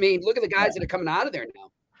 I mean, look at the guys that are coming out of there now.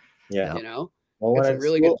 Yeah, you know, well, it's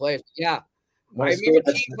really good players. Yeah, I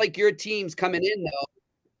remember teams like your teams coming in though,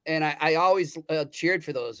 and I always cheered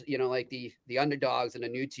for those. You know, like the underdogs and the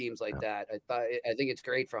new teams like that. I think it's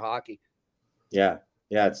great for hockey. Yeah,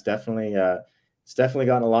 it's definitely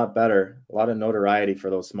gotten a lot better. A lot of notoriety for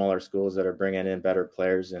those smaller schools that are bringing in better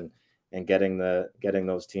players and getting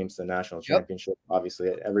those teams to the national championship. Obviously,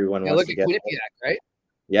 everyone wants to get Quinnipiac, right?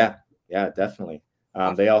 Yeah, definitely.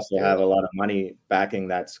 They also have a lot of money backing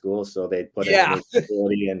that school, so they put in a new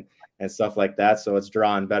facility and stuff like that. So it's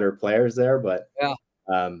drawing better players there. But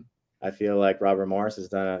I feel like Robert Morris has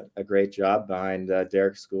done a great job behind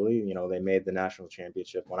Derek Schooley. You know, they made the national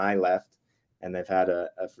championship when I left, and they've had a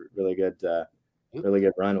really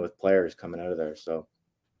good run with players coming out of there. So.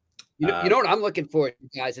 You know what I'm looking for,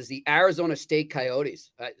 guys, is the Arizona State Coyotes.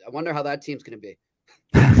 I wonder how that team's going to be.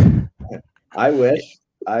 I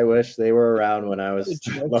wish they were around when I was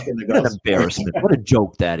looking to go. What an embarrassment. What a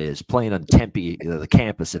joke that is, playing on Tempe, the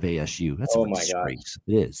campus of ASU. That's a disgrace.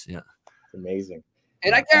 It is, yeah. It's amazing.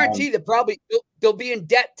 And I guarantee that probably they'll be in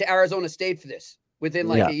debt to Arizona State for this within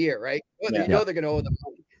a year, right? You know they're going to owe them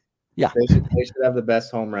money. Yeah. They should have the best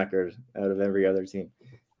home record out of every other team.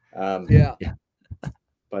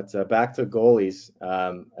 But back to goalies,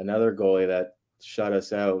 another goalie that shut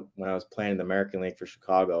us out when I was playing in the American League for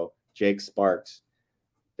Chicago, Jake Sparks.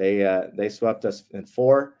 They swept us in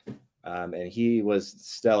 4, and he was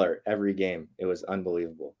stellar every game. It was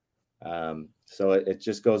unbelievable. So it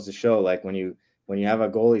just goes to show, like when you have a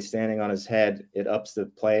goalie standing on his head, it ups the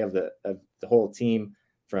play of the whole team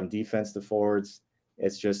from defense to forwards.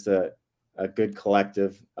 It's just a good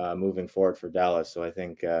collective moving forward for Dallas. So I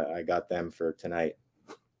think I got them for tonight.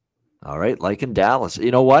 All right, like in Dallas. You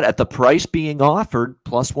know what? At the price being offered,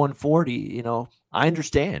 plus 140, you know, I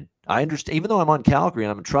understand. Even though I'm on Calgary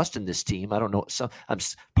and I'm trusting this team, I don't know. So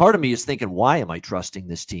part of me is thinking, why am I trusting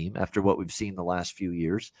this team after what we've seen the last few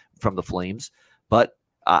years from the Flames? But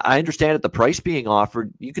I understand at the price being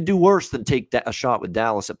offered, you can do worse than take a shot with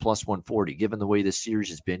Dallas at plus 140, given the way this series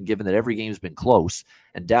has been, given that every game has been close,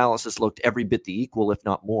 and Dallas has looked every bit the equal, if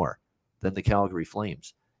not more, than the Calgary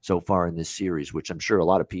Flames so far in this series, which I'm sure a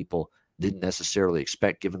lot of people didn't necessarily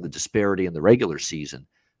expect given the disparity in the regular season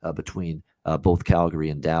between both Calgary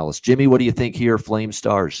and Dallas. Jimmy, what do you think here, Flame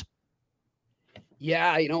Stars?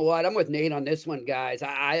 Yeah, you know what? I'm with Nate on this one, guys.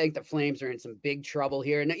 I think the Flames are in some big trouble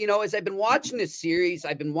here. And, you know, as I've been watching this series,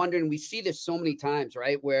 I've been wondering, we see this so many times,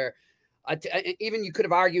 right? Where even you could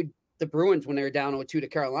have argued the Bruins when they were down 0-2 to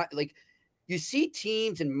Carolina. Like, you see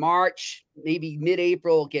teams in March, maybe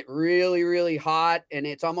mid-April, get really, really hot, and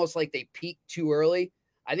it's almost like they peak too early.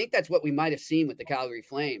 I think that's what we might have seen with the Calgary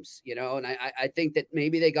Flames, you know, and I think that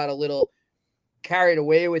maybe they got a little carried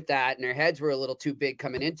away with that, and their heads were a little too big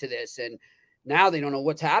coming into this, and now they don't know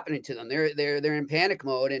what's happening to them. They're in panic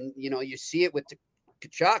mode, and you know, you see it with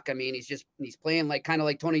Tkachuk. I mean, he's playing like kind of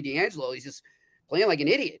like Tony DeAngelo. He's just playing like an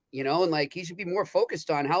idiot, you know, and like he should be more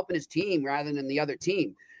focused on helping his team rather than the other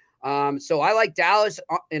team. So I like Dallas,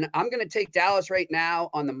 and I'm going to take Dallas right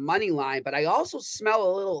now on the money line, but I also smell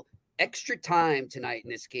a little extra time tonight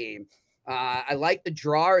in this game. I like the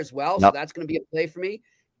draw as well, so that's going to be a play for me.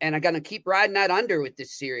 And I'm going to keep riding that under with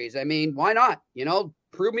this series. I mean, why not?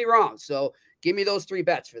 Prove me wrong. So give me those 3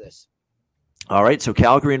 bets for this. All right, so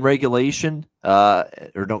Calgary in regulation,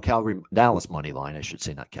 Calgary, Dallas money line, I should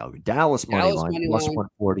say, not Calgary. Dallas money line, plus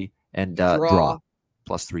 140, and draw,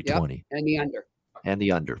 plus 320. Yep, and the under. And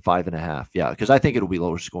the under, 5.5. Yeah, because I think it'll be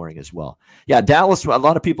lower scoring as well. Yeah, Dallas, a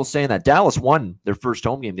lot of people saying that. Dallas won their first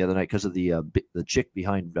home game the other night because of the chick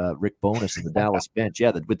behind Rick Bowness in the Dallas bench.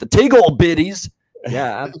 Yeah, with the Tig-Old biddies.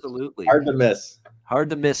 Yeah, absolutely. Hard to miss.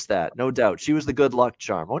 Hard to miss that, no doubt. She was the good luck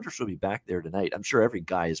charm. I wonder if she'll be back there tonight. I'm sure every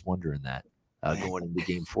guy is wondering that. Going into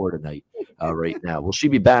game 4 tonight right now. Will she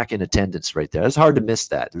be back in attendance right there? It's hard to miss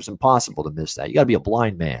that. It's impossible to miss that. You got to be a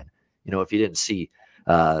blind man, if you didn't see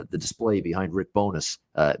the display behind Rick Bowness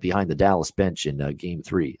behind the Dallas bench in game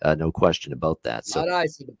 3. No question about that. So, not I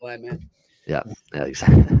see the blind man. Yeah,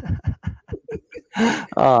 exactly.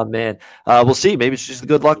 Oh, man. We'll see. Maybe she's the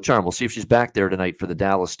good luck charm. We'll see if she's back there tonight for the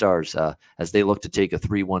Dallas Stars as they look to take a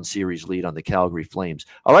 3-1 series lead on the Calgary Flames.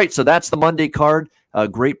 All right, so that's the Monday card.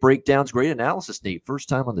 Great breakdowns, great analysis, Nate. First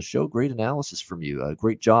time on the show. Great analysis from you.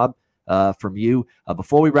 Great job from you.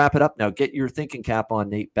 Before we wrap it up, now get your thinking cap on,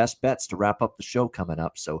 Nate. Best bets to wrap up the show coming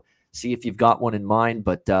up. So see if you've got one in mind.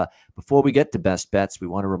 But before we get to best bets, we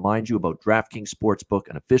want to remind you about DraftKings Sportsbook,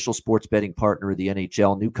 an official sports betting partner of the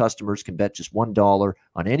NHL. New customers can bet just $1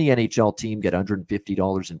 on any NHL team, get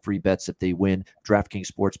 $150 in free bets if they win. DraftKings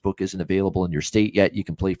Sportsbook isn't available in your state yet. You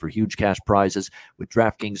can play for huge cash prizes with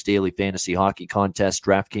DraftKings Daily Fantasy Hockey Contest.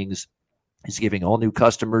 DraftKings is giving all new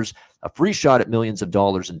customers a free shot at millions of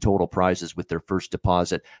dollars in total prizes with their first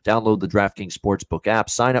deposit. Download the DraftKings Sportsbook app,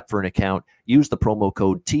 sign up for an account, use the promo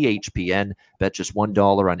code THPN, bet just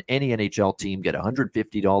 $1 on any NHL team, get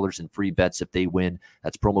 $150 in free bets if they win.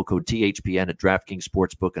 That's promo code THPN at DraftKings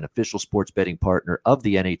Sportsbook, an official sports betting partner of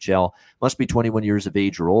the NHL. Must be 21 years of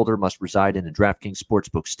age or older, must reside in a DraftKings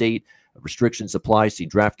Sportsbook state. Restrictions apply. See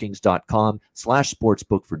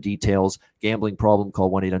DraftKings.com/sportsbook for details. Gambling problem?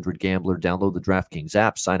 Call 1-800-GAMBLER. Download the DraftKings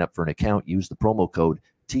app. Sign up for an account. Use the promo code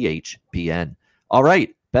THPN. All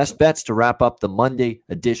right. Best bets to wrap up the Monday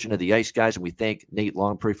edition of the Ice Guys. And we thank Nate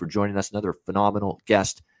Longpre for joining us. Another phenomenal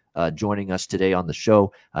guest joining us today on the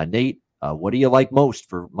show. Nate, what do you like most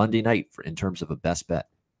for Monday night in terms of a best bet?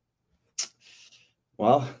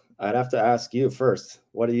 Well, I'd have to ask you first.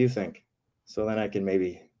 What do you think? So then I can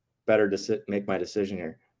maybe better make my decision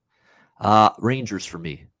here. Rangers for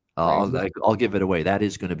me. I'll give it away. That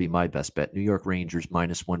is going to be my best bet. New York Rangers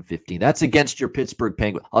minus 115. That's against your Pittsburgh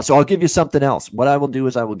Penguins. So I'll give you something else. What I will do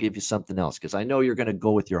is I will give you something else because I know you're going to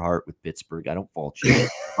go with your heart with Pittsburgh. I don't fault you.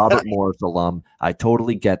 Robert Morris alum. I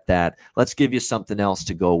totally get that. Let's give you something else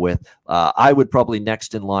to go with. I would probably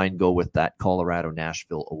next in line go with that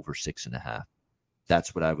Colorado-Nashville over 6.5.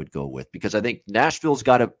 That's what I would go with because I think Nashville's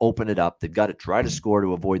got to open it up. They've got to try to score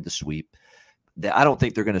to avoid the sweep. I don't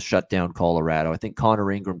think they're going to shut down Colorado. I think Connor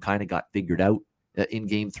Ingram kind of got figured out in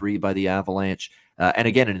game 3 by the Avalanche. And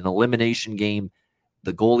again, in an elimination game,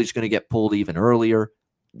 the goalie's going to get pulled even earlier.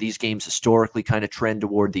 These games historically kind of trend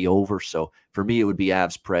toward the over. So for me, it would be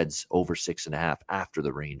Avs Preds over 6.5 after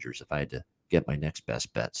the Rangers if I had to get my next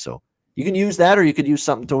best bet. So you can use that or you could use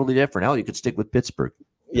something totally different. Hell, you could stick with Pittsburgh.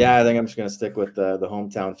 Yeah, I think I'm just going to stick with the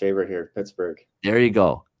hometown favorite here, Pittsburgh. There you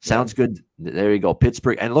go. Sounds good. There you go.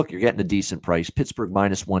 Pittsburgh. And look, you're getting a decent price. Pittsburgh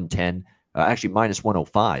minus 110, actually minus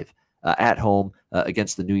 105 at home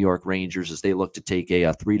against the New York Rangers as they look to take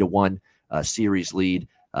a 3-1 series lead.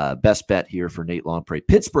 Best bet here for Nate Longpre.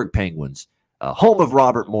 Pittsburgh Penguins, home of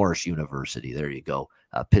Robert Morris University. There you go.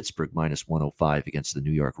 Pittsburgh minus 105 against the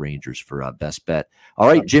New York Rangers for best bet. All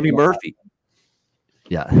right, Jimmy Murphy.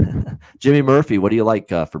 Yeah. Jimmy Murphy, what do you like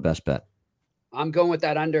for best bet? I'm going with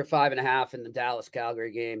that under 5.5 in the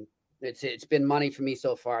Dallas-Calgary game. It's been money for me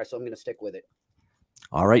so far, so I'm going to stick with it.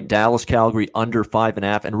 All right, Dallas-Calgary under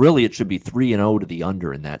 5.5. And really, it should be 3-0 to the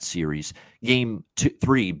under in that series. Game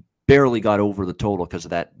 3 barely got over the total because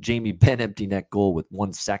of that Jamie Benn empty net goal with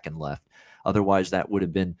 1 second left. Otherwise, that would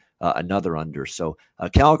have been another under. So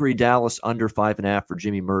Calgary-Dallas under 5.5 for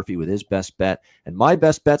Jimmy Murphy with his best bet. And my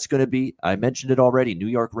best bet's going to be, I mentioned it already, New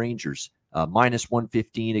York Rangers minus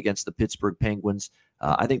 115 against the Pittsburgh Penguins.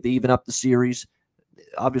 I think they even up the series.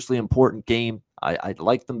 Obviously, important game. I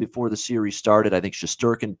liked them before the series started. I think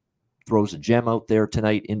Shesterkin throws a gem out there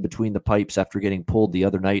tonight in between the pipes after getting pulled the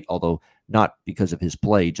other night, although not because of his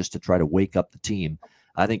play, just to try to wake up the team.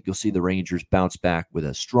 I think you'll see the Rangers bounce back with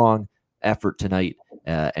a strong effort tonight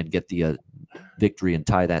and get the victory and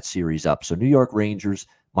tie that series up. So New York Rangers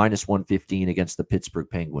minus 115 against the Pittsburgh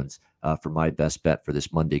Penguins for my best bet for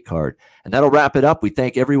this Monday card. And that'll wrap it up. We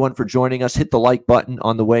thank everyone for joining us. Hit the like button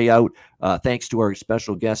on the way out. Thanks to our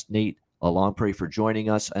special guest, Nate Longpre for joining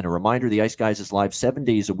us. And a reminder, the Ice Guys is live 7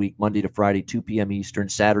 days a week, Monday to Friday, 2 p.m. Eastern,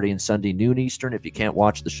 Saturday and Sunday, noon Eastern. If you can't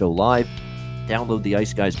watch the show live, download the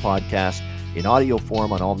Ice Guys podcast in audio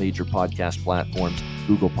form on all major podcast platforms,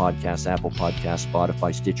 Google Podcasts, Apple Podcasts,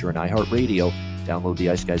 Spotify, Stitcher, and iHeartRadio. Download the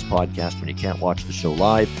Ice Guys podcast when you can't watch the show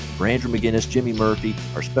live. For Andrew McGinnis, Jimmy Murphy,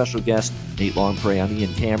 our special guest, Nate Longpre, I'm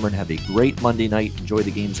Ian Cameron. Have a great Monday night. Enjoy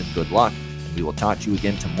the games and good luck. And we will talk to you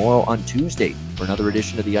again tomorrow on Tuesday for another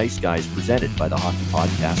edition of the Ice Guys presented by the Hockey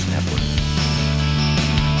Podcast Network.